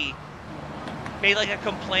Haiti made like a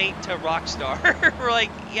complaint to Rockstar. We're like,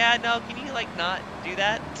 yeah, no, can you like not do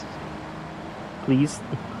that? Please.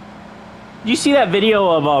 Did you see that video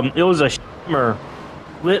of it was a streamer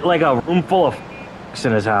lit like a room full of f***s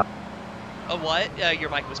in his house. A what? Your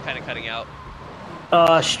mic was kind of cutting out.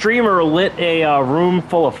 Streamer lit a room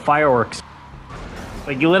full of fireworks.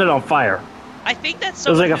 Like you lit it on fire. I think that's it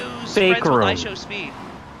was someone like a who's fake friends room. with iShowSpeed.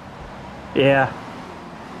 Yeah.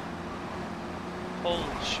 Holy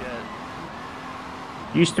shit.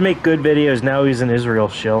 Used to make good videos, now he's an Israel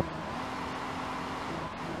shill.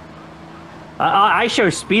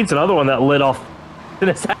 iShowSpeed's another one that lit off in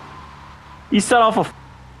his house. He set off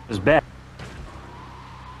his bed.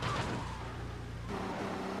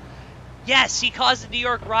 Yes, he caused a New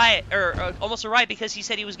York riot, or almost a riot, because he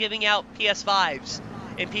said he was giving out PS5s,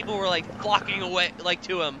 and people were like flocking away, like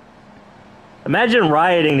to him. Imagine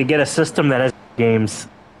rioting to get a system that has games.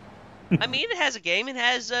 I mean, it has a game. It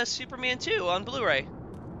has Superman 2 on Blu-ray.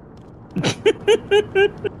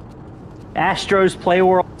 Astro's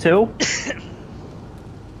Playworld 2?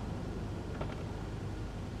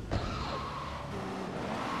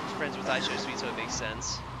 Friends with iShowSpeed, so it makes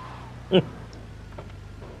sense. Can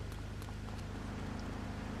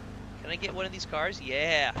I get one of these cars?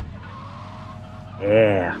 Yeah.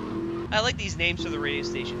 Yeah. I like these names for the radio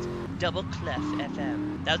stations. Double Clef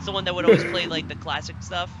FM. That's the one that would always play like the classic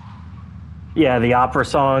stuff. Yeah, the opera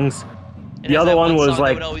songs. And the other one was song like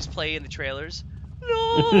that would always play in the trailers.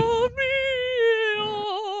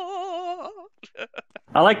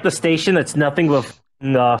 I like the station that's nothing but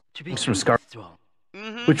from Scar,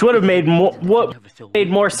 which would have made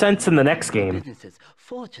more sense in the next game.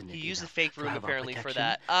 You used the fake room apparently for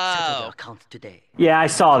that. Oh. Yeah, I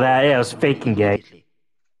saw that. Yeah, it was fake and gay.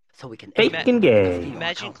 Fake and gay.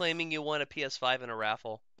 Imagine claiming you won a PS5 in a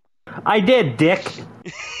raffle. I did, dick.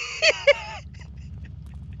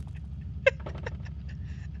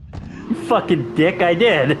 You fucking dick, I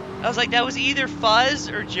did. I was like, that was either Fuzz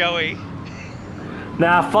or Joey.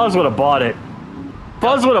 Nah, Fuzz would have bought it.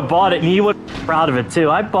 Fuzz would have bought it, and he would be proud of it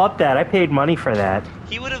too. I bought that. I paid money for that.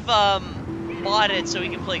 He would have bought it so he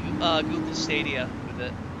could play Google Stadia with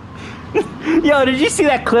it. Yo, did you see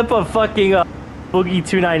that clip of fucking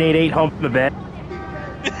Boogie2988 home from the bed?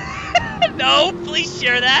 No, please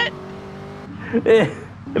share that.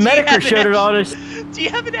 Medicator showed it on us. Do you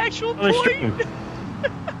have an actual point?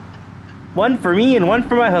 One for me and one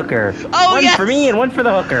for my hooker. Oh, one for me and one for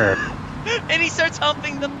the hooker. And he starts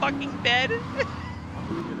humping the fucking bed.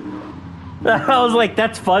 I was like,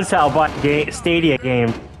 that's Fuzzhow bought Stadia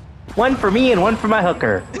game. One for me and one for my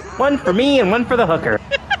hooker. One for me and one for the hooker.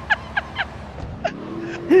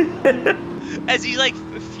 As he's like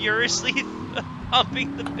furiously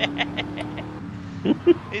humping the bed.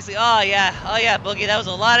 He's like, oh yeah, Boogie, that was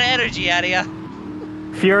a lot of energy out of ya.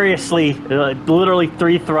 Furiously, literally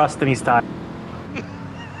 3 thrusts and he's tired.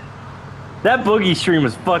 That Boogie stream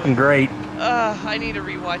was fucking great. I need to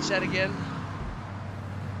rewatch that again.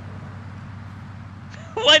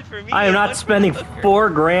 One for me. I am not spending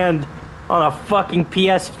 $4 grand on a fucking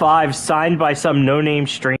PS5 signed by some no-name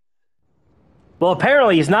streamer. Well,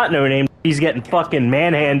 apparently he's not no name. He's getting fucking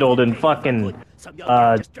manhandled in fucking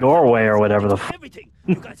Norway or whatever the fuck.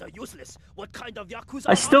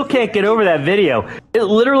 I still can't get over that video. It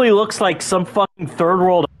literally looks like some fucking third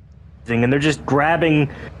world thing, and they're just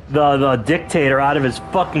grabbing the dictator out of his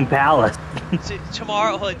fucking palace. So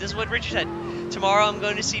tomorrow, this is what Richard said. Tomorrow I'm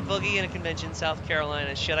going to see Boogie in a convention in South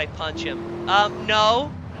Carolina. Should I punch him?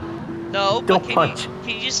 No. No, but can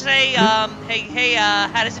you just say, hey,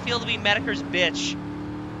 how does it feel to be Medicare's bitch?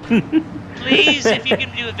 Please, if you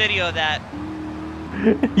can do a video of that.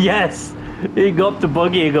 Yes. You go up to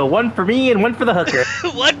Boogie and go, one for me and one for the hooker.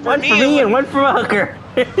 One for me and one for a hooker.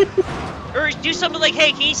 Or do something like,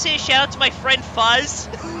 hey, can you say a shout out to my friend Fuzz?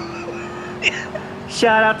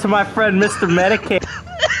 Shout out to my friend Mr. Medicaid.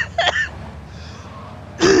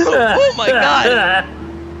 Oh my god.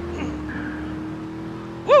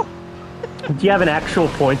 Woo. Do you have an actual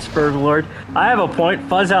point, Spurglord? I have a point.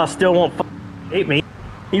 Fuzzhouse still won't hate me.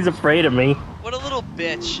 He's afraid of me. What a little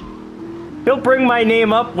bitch. He'll bring my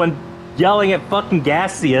name up when yelling at fucking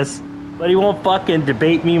Gaseous, but he won't fucking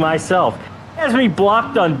debate me myself. He has me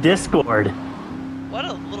blocked on Discord. What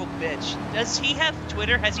a little bitch. Does he have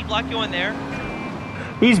Twitter? Has he blocked you on there?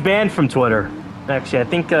 He's banned from Twitter. Actually, I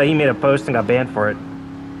think he made a post and got banned for it.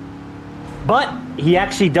 But he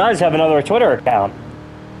actually does have another Twitter account.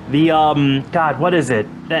 The, God, what is it?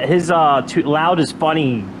 That his, Loud is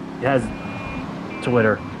Funny has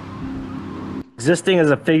Twitter. Existing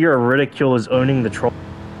as a figure of ridicule is owning the troll.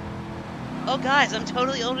 Oh, guys, I'm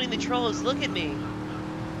totally owning the trolls. Look at me.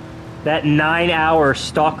 That 9-hour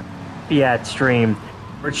stock Fiat stream,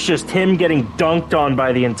 where it's just him getting dunked on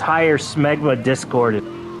by the entire Smegma Discord is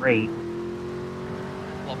great.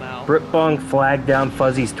 Britbong flagged down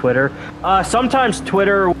Fuzzy's Twitter. Sometimes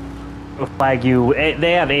Twitter will flag you.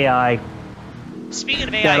 They have AI. Speaking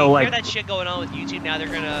of AI, you hear that shit going on with YouTube now? They're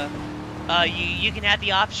gonna, you can have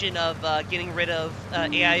the option of getting rid of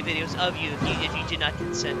AI videos of you if you did not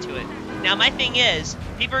consent to it. Now my thing is,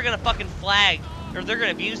 people are gonna fucking flag, or they're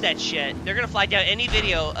gonna abuse that shit. They're gonna flag down any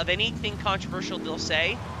video of anything controversial they'll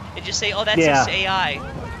say, and just say, oh, that's just AI.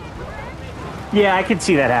 Yeah, I can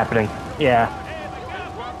see that happening. Yeah.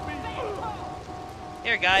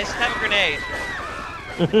 Here, guys, have a grenade.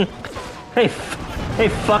 hey,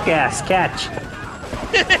 fuck ass, catch.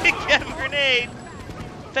 Have a grenade.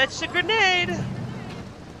 Fetch the grenade.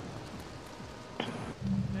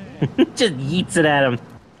 Just yeets it at him.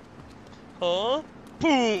 Huh?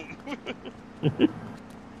 Boom.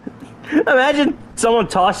 Imagine someone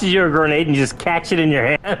tosses you a grenade and you just catch it in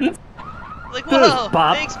your hand. Like, whoa,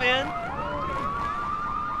 thanks, man.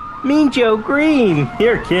 Mean Joe Green.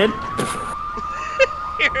 Here, kid.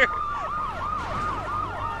 Here.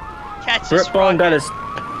 Catch this Britbong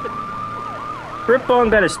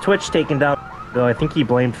got his Twitch taken down, though. I think he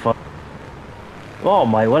blamed fuck. Oh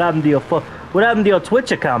my, what happened to your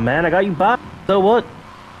Twitch account, man? I got you banned. So what?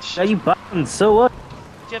 Got you banned. So what? Do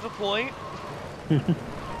you have a point?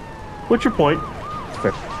 What's your point?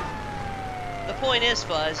 The point is,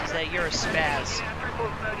 Fuzz, is that you're a spaz.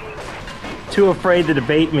 Too afraid to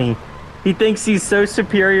debate me. He thinks he's so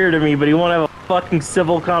superior to me, but he won't have a fucking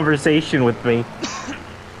civil conversation with me.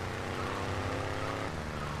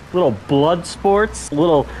 Little blood sports,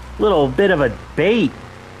 little bit of a debate.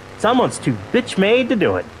 Someone's too bitch-made to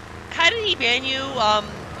do it. How did he ban you?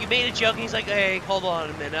 You made a joke and he's like, hey, hold on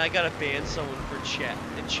a minute, I gotta ban someone for chat.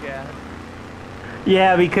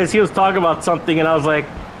 Yeah, because he was talking about something and I was like,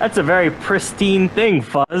 that's a very pristine thing,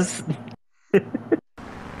 Fuzz. And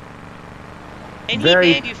he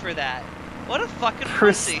banned you for that. What a fucking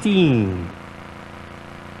pristine.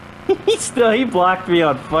 He blocked me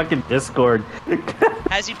on fucking Discord.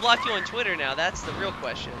 Has he blocked you on Twitter now? That's the real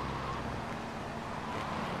question.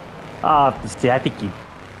 I think he...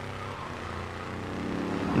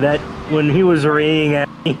 That, when he was raining at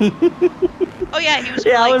me... Oh yeah, he was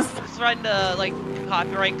threatening to, like,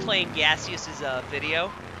 copyright claim Gaseous's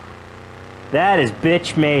video. That is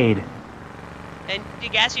bitch made. And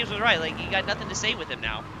Gaseous was right, like, you got nothing to say with him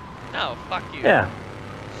now. No, fuck you. Yeah.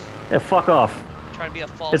 Yeah, fuck off. Trying to be a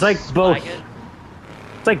false It's like flaggot.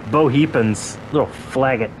 It's like Bo Heapins, little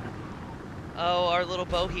flaggot. Oh, our little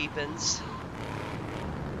Bo Heapins.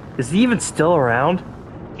 Is he even still around?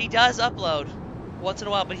 He does upload once in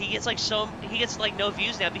a while, but he gets like no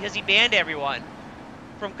views now because he banned everyone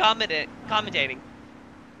from commentating.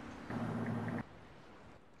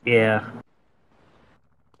 Yeah.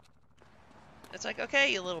 It's like,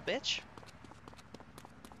 okay, you little bitch.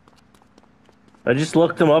 I just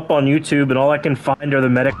looked them up on YouTube, and all I can find are the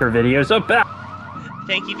Medicare videos. Oh,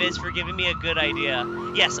 Thank you, Viz, for giving me a good idea.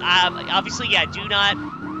 Yes, obviously, yeah, do not...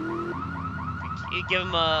 you give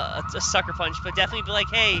him a sucker punch, but definitely be like,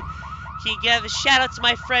 hey, can you give a shout out to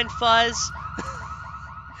my friend Fuzz?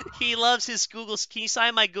 He loves his Google. Can you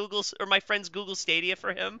sign my my friend's Google Stadia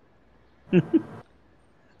for him?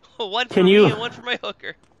 One for me and one for my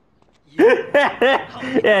hooker. Yeah,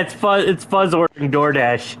 it's Fuzz ordering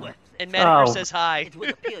DoorDash. And Metaverse says hi.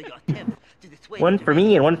 One for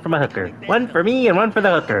me and one for my hooker. One for me and one for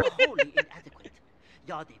the hooker.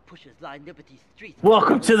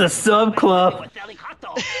 Welcome to the sub club.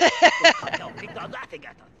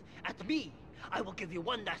 I will give you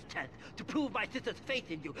one last chance to prove my sister's faith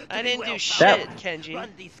in you. I didn't do shit, Kenji. Run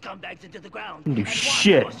these scumbags into the ground. Didn't do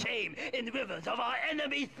shit. Wash your shame in the rivers of our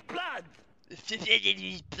enemy's blood.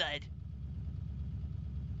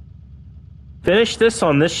 Finish this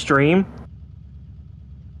on this stream.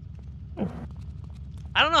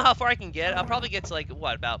 I don't know how far I can get. I'll probably get to like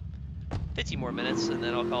what, about 50 more minutes, and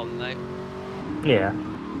then I'll call it a night. Yeah.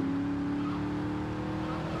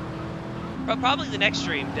 But probably the next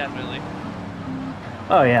stream, definitely.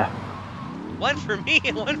 Oh yeah. One for me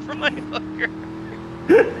and one for my hooker.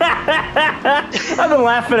 I've been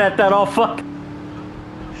laughing at that all fuck.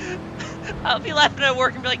 I'll be laughing at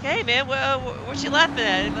work and be like, hey man, what's you laughing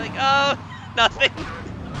at? And be like, oh, nothing.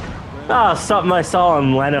 Oh, something I saw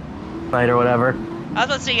on Leno night or whatever. I was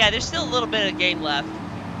about to say, yeah, there's still a little bit of game left.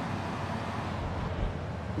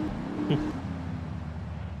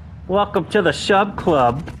 Welcome to the sub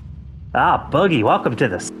club. Ah, Boogie, welcome to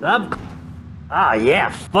the sub club. Ah, yeah,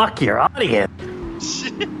 fuck your audience.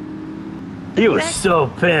 He was so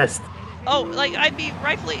pissed. Oh, like, I'd be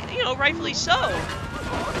rightfully so.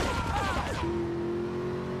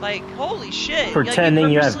 Like, holy shit.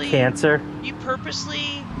 Pretending you have cancer. You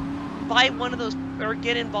purposely buy one of those, or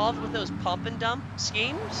get involved with those pump and dump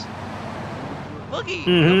schemes? Boogie,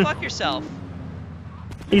 go fuck yourself.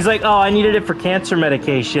 He's like, oh, I needed it for cancer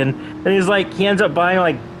medication. And he's like, he ends up buying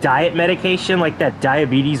like diet medication, like that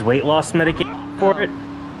diabetes weight loss medication for it.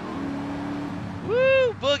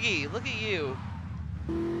 Woo, Boogie, look at you.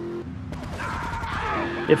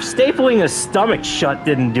 If stapling his stomach shut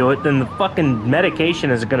didn't do it, then the fucking medication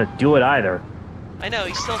isn't gonna do it either. I know,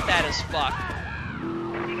 he's still fat as fuck.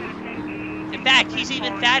 In fact, he's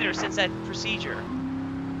even fatter since that procedure.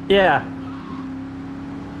 Yeah.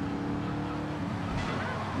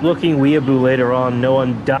 Looking weeaboo later on, no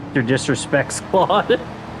one Dr. disrespects Claude.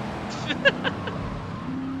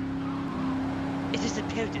 It is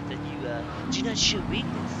imperative that you do not show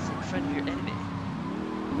weakness in front of your enemy.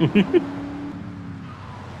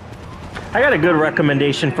 I got a good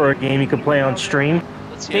recommendation for a game you can play on stream.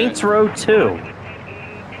 Saints Row 2.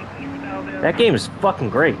 That game is fucking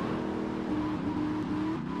great.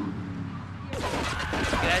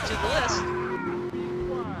 Add to the list.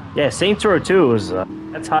 Yeah, Saints Row 2 is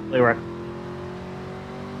that's highly recommended.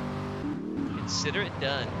 Consider it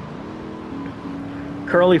done.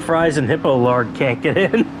 Curly Fries and Hippo Lard can't get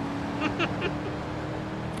in.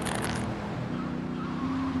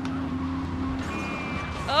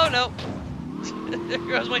 Oh no. There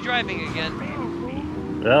goes my driving again.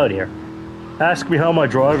 Oh dear. Ask me how my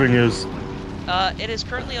driving is. It is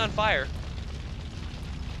currently on fire.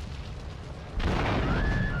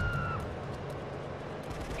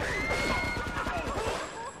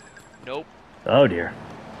 Nope. Oh dear.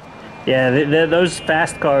 Yeah, those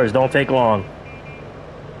fast cars don't take long.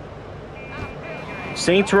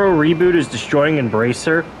 Saints Row Reboot is destroying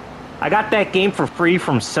Embracer. I got that game for free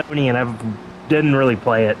from Sony and I didn't really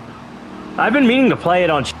play it. I've been meaning to play it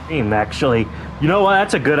on stream, actually. You know what?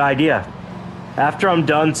 That's a good idea. After I'm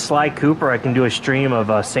done Sly Cooper, I can do a stream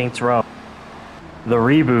of Saints Row. The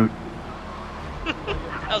reboot.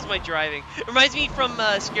 How's my driving? It reminds me from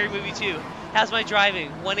Scary Movie 2. How's my driving?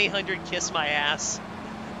 1-800-KISS my ass.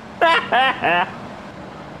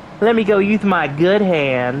 Let me go use my good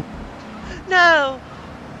hand. No!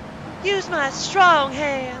 Use my strong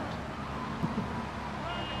hand.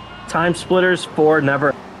 Time Splitters 4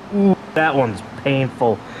 never... Ooh, that one's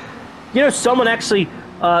painful. You know, someone actually...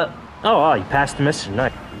 Oh, you passed the mission.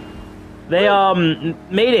 Nice. They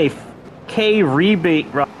made a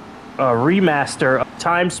remaster of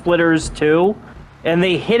Time Splitters 2, and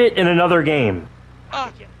they hid it in another game.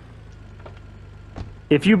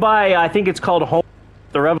 If you buy, I think it's called Home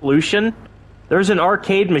the Revolution, there's an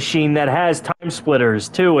arcade machine that has Time Splitters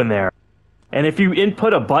 2 in there. And if you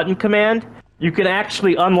input a button command, you can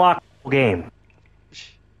actually unlock the whole game.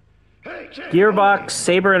 Gearbox,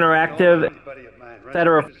 Saber Interactive,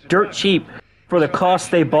 etc. dirt cheap for the cost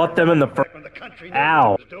they bought them in the first.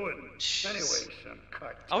 Ow.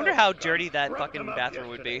 I wonder how dirty that fucking bathroom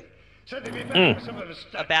would be.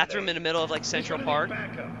 A bathroom in the middle of like Central Park.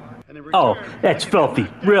 Oh, that's filthy.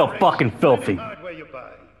 Real fucking filthy. where you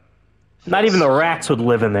buy. Not even the rats would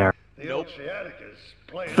live in there. The old sciaticus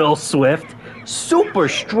plain. Phil Swift. Super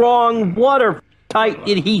strong, watertight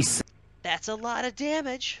adhesive. That's a lot of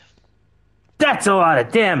damage. That's a lot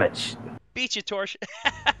of damage. Beat you, Torch.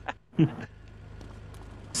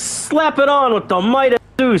 Slap it on with the might of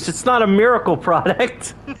Zeus. It's not a miracle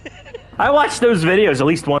product. I watch those videos at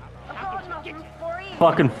least once.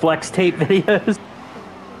 Fucking flex tape videos.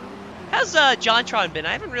 How's JonTron been?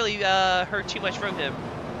 I haven't really heard too much from him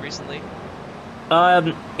recently.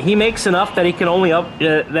 He makes enough that he can only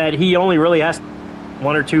that he only really has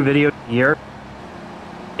 1 or 2 videos a year,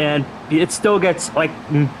 and it still gets like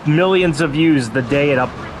millions of views the day it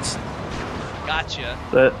uploads. Gotcha.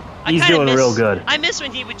 But he's doing real good. I miss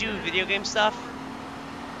when he would do video game stuff.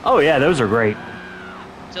 Oh yeah, those are great.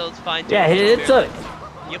 So it's fine. Yeah, it's a.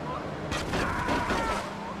 Yep.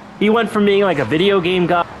 He went from being like a video game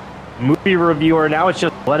guy, movie reviewer, now it's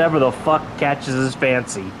just whatever the fuck catches his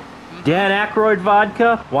fancy. Dan Aykroyd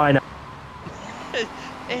vodka? Why not?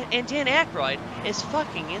 And Dan Aykroyd is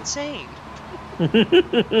fucking insane.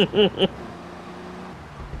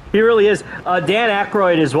 He really is. Dan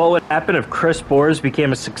Aykroyd is what would happen if Chris Bores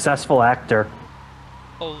became a successful actor.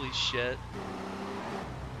 Holy shit.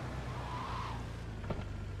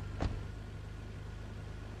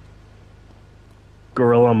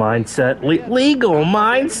 Gorilla Mindset. Legal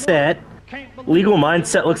Mindset? Legal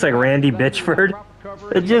Mindset looks like Randy Bitchford.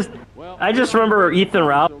 I just remember Ethan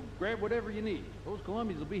Ralph. Grab whatever you need. Those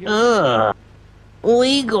Colombians will be here.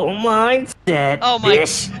 Legal Mindset. Oh my!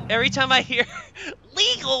 Bitch. Every time I hear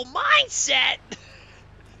legal mindset.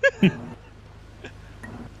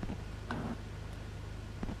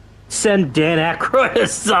 Send Dan Aykroyd a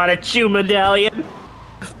Sonic Shoe medallion.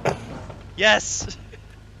 Yes.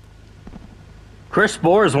 Chris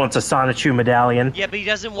Bores wants a Sonic Shoe medallion. Yeah, but he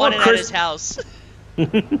doesn't want it at his house.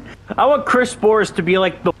 I want Chris Bores to be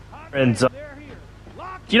like the Warrens. Do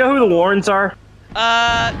you know who the Warrens are?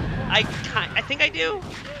 I think I do.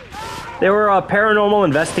 They were paranormal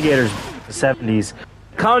investigators in the 70s.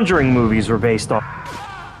 Conjuring movies were based on.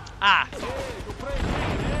 Ah.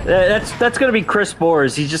 That's gonna be Chris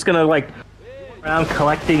Bores. He's just gonna like around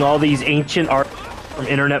collecting all these ancient art from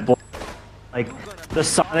internet blogs, like the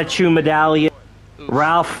Sonichu medallion,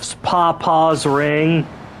 Ralph's Pawpaw's ring.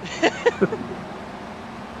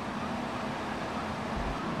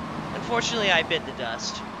 Unfortunately, I bit the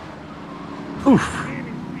dust. Oof.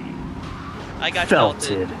 I got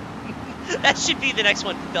felted. That should be the next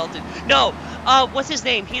one, felted. No, what's his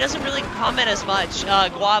name? He doesn't really comment as much.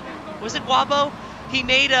 Was it Guapo? He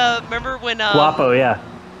made remember when Guapo, yeah.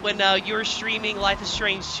 When you were streaming Life is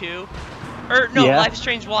Strange 2? Or no, yeah. Life is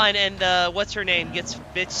Strange 1 and what's her name gets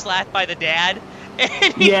bitch slapped by the dad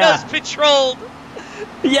and he goes patrolled.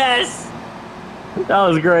 Yes. That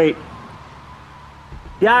was great.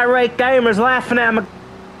 The irate gamers laughing at me.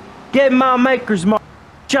 Get my maker's mark.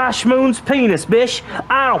 Josh Moon's penis, bish.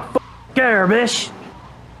 I don't care, bish.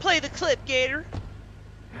 Play the clip, Gator.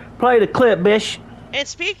 Play the clip, bish. And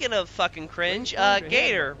speaking of fucking cringe,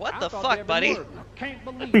 Gator, what the fuck, buddy?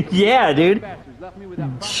 Yeah, dude.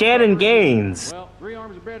 Shannon Gaines. Well, 3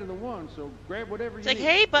 arms are better than 1, so grab whatever it's like,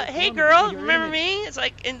 hey, hey, girl, remember me? It's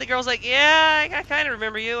like, and the girl's like, yeah, I kind of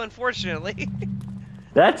remember you, unfortunately.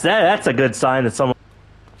 That's a good sign that someone.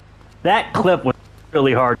 That clip was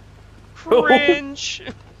really hard. Cringe.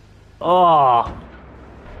 Oh,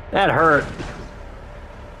 that hurt.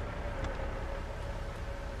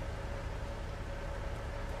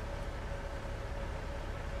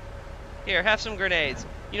 Here, have some grenades.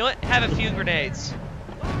 You know what? Have a few grenades.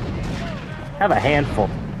 Have a handful.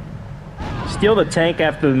 Steal the tank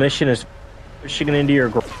after the mission is pushing it into your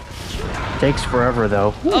garage. Takes forever,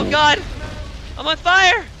 though. Oh, God! I'm on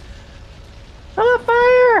fire! I'm on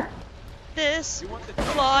fire! This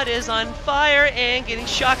Claude is on fire and getting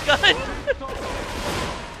shotgunned.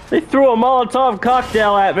 They threw a Molotov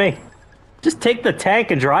cocktail at me. Just take the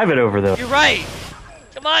tank and drive it over, though. You're right.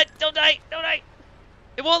 Come on, don't die, don't die.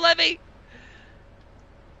 It won't let me.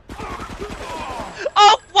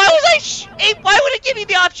 Oh, why was I aim? Why would it give me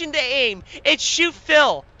the option to aim? It's shoot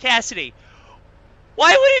Phil Cassidy.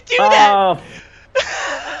 Why would it do that?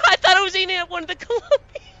 I thought I was aiming at one of the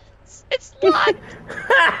Colombians. It's locked.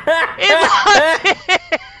 It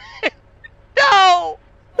locked. No.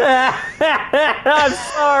 I'm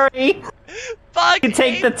sorry. Fuck. You can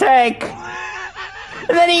take the tank.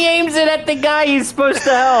 And then he aims it at the guy he's supposed to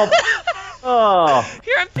help. Oh,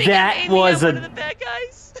 here I'm thinking that was one of the bad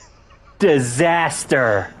guys.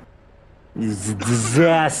 Disaster.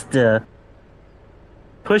 Disaster.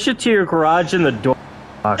 Push it to your garage in the door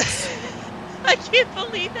box. I can't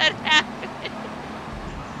believe that happened.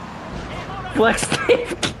 Flex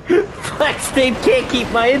tape can't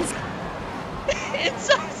keep my Insides.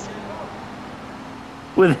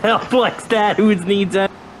 With help like that, who needs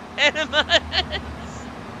it? Enemas.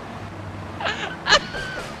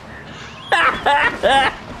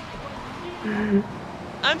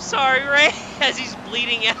 I'm sorry, Ray, as he's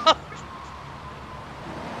bleeding out.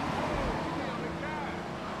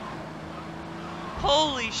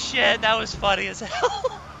 Holy shit, that was funny as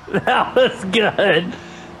hell. That was good.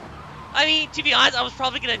 I mean, to be honest, I was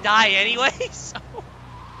probably gonna die anyway, so...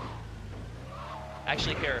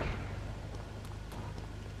 Actually, here.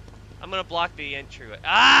 I'm gonna block the entry.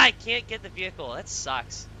 Ah, I can't get the vehicle. That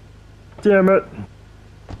sucks. Damn it.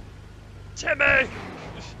 Timmy!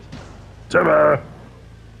 Timmy!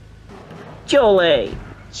 Julie!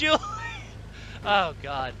 Julie! Oh,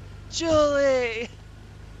 God. Julie!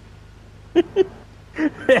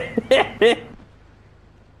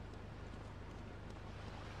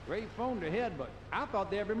 Great phone ahead, but I thought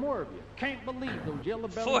there'd be more of you. Can't believe those yellow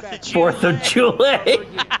belly Fourth of July.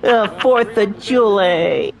 4th of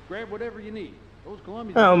July. Grab whatever you need. Those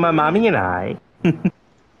Colombians. Oh, my mommy and I.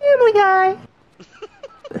 Family Guy.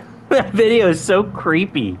 That video is so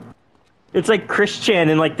creepy. It's like Christian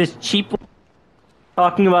and like this cheap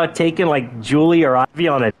talking about taking like Julie or Ivy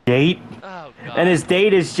on a date. Oh, God. And his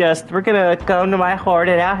date is just, we're gonna come to my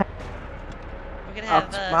haunted house. We're gonna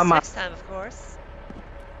have sex time, of course.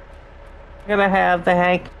 We're gonna have the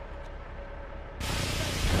Hank.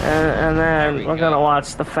 And then we're gonna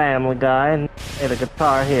watch the Family Guy and play the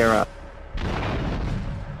Guitar Hero.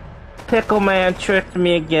 Pickle Man tricked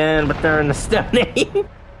me again, but they're in the Stone Age.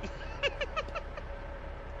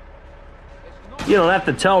 You don't have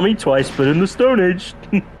to tell me twice, but in the Stone Age.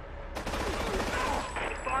 You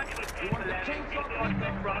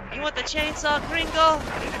want the chainsaw, gringo?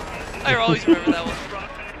 I always remember that one.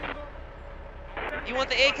 You want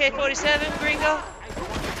the AK-47, gringo?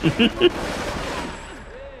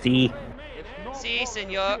 See? Si,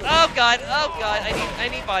 senor. Oh God! Oh God! I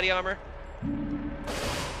need body armor.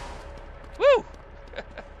 Woo!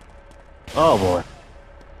 Oh boy.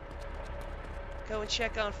 Go and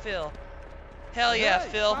check on Phil. Hell yeah,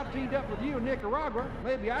 Phil. I teamed up with you in Nicaragua.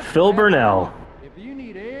 Maybe I Phil Burnell. If you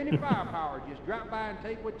need any firepower, just drop by and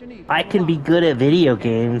take what you need. I can be good at video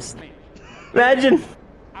games. Imagine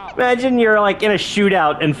you're like in a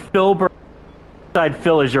shootout and Phil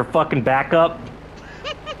Phil is your fucking backup.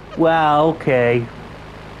 Wow, okay.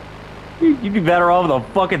 You'd be better off with a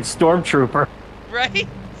fucking stormtrooper. Right?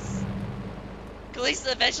 At least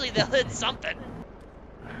eventually they'll hit something.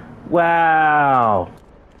 Wow.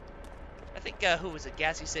 I think, who was it?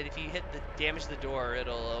 Gassy said if you damage the door,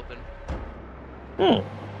 it'll open.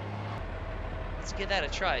 Let's give that a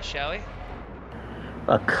try, shall we?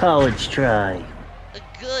 A college try. A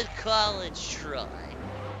good college try.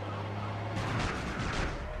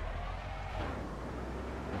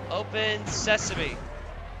 Open sesame.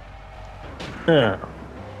 Huh.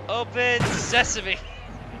 Open sesame.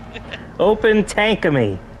 Open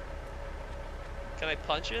tankamy. Can I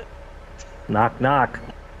punch it? Knock knock.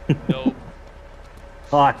 Nope.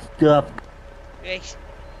 Hot stuff. Hey,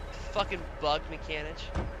 fucking bug mechanic.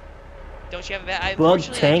 Don't you have a bat? Bug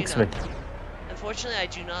tanks me. Unfortunately, I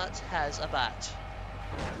do not has a bat.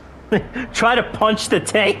 Try to punch the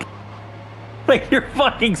tank. Like you're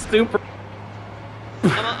fucking stupid.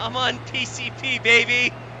 I'm on PCP,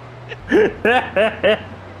 baby.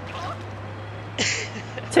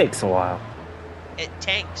 Takes a while. It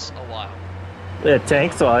tanks a while. It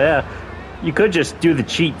tanks a while, yeah. You could just do the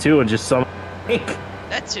cheat too and just summon.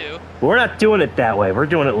 That too. We're not doing it that way. We're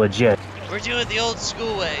doing it legit. We're doing it the old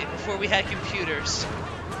school way before we had computers.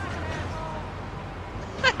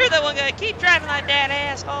 I heard that one guy, keep driving like that,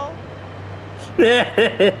 asshole.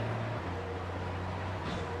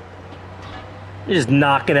 You're just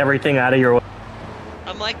knocking everything out of your way.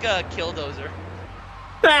 I'm like a killdozer.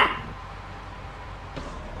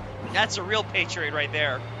 That's a real Patriot right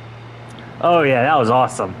there. Oh yeah, that was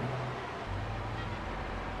awesome.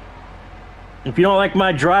 If you don't like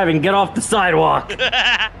my driving, get off the sidewalk.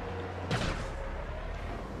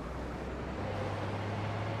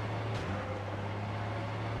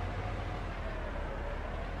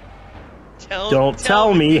 Don't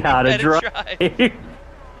tell me how to drive.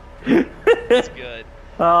 That's good.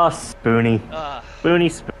 Oh, Spoonie.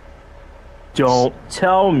 Spoonie. Don't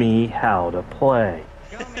tell me how to play.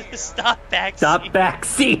 Stop backseating. Stop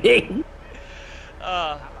backseating.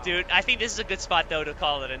 Dude, I think this is a good spot though to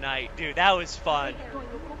call it a night. Dude, that was fun.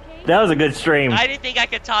 That was a good stream. I didn't think I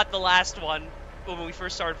could top the last one when we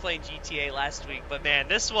first started playing GTA last week, but man,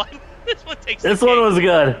 this one takes. This one was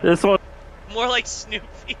good. This one. More like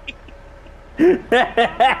Snoopy.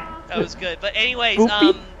 That was good. But anyways,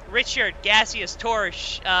 Richard, Gaseous,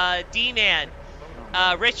 Torch, D-Man,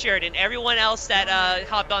 Richard, and everyone else that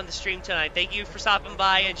hopped on the stream tonight, thank you for stopping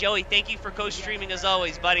by. And Joey, thank you for co-streaming as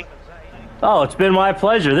always, buddy. Oh, it's been my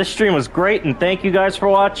pleasure. This stream was great, and thank you guys for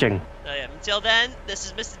watching. Until then, this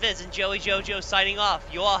is Mista Vidz and Joey JoJo signing off.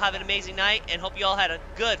 You all have an amazing night, and hope you all had a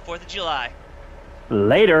good 4th of July.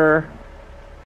 Later.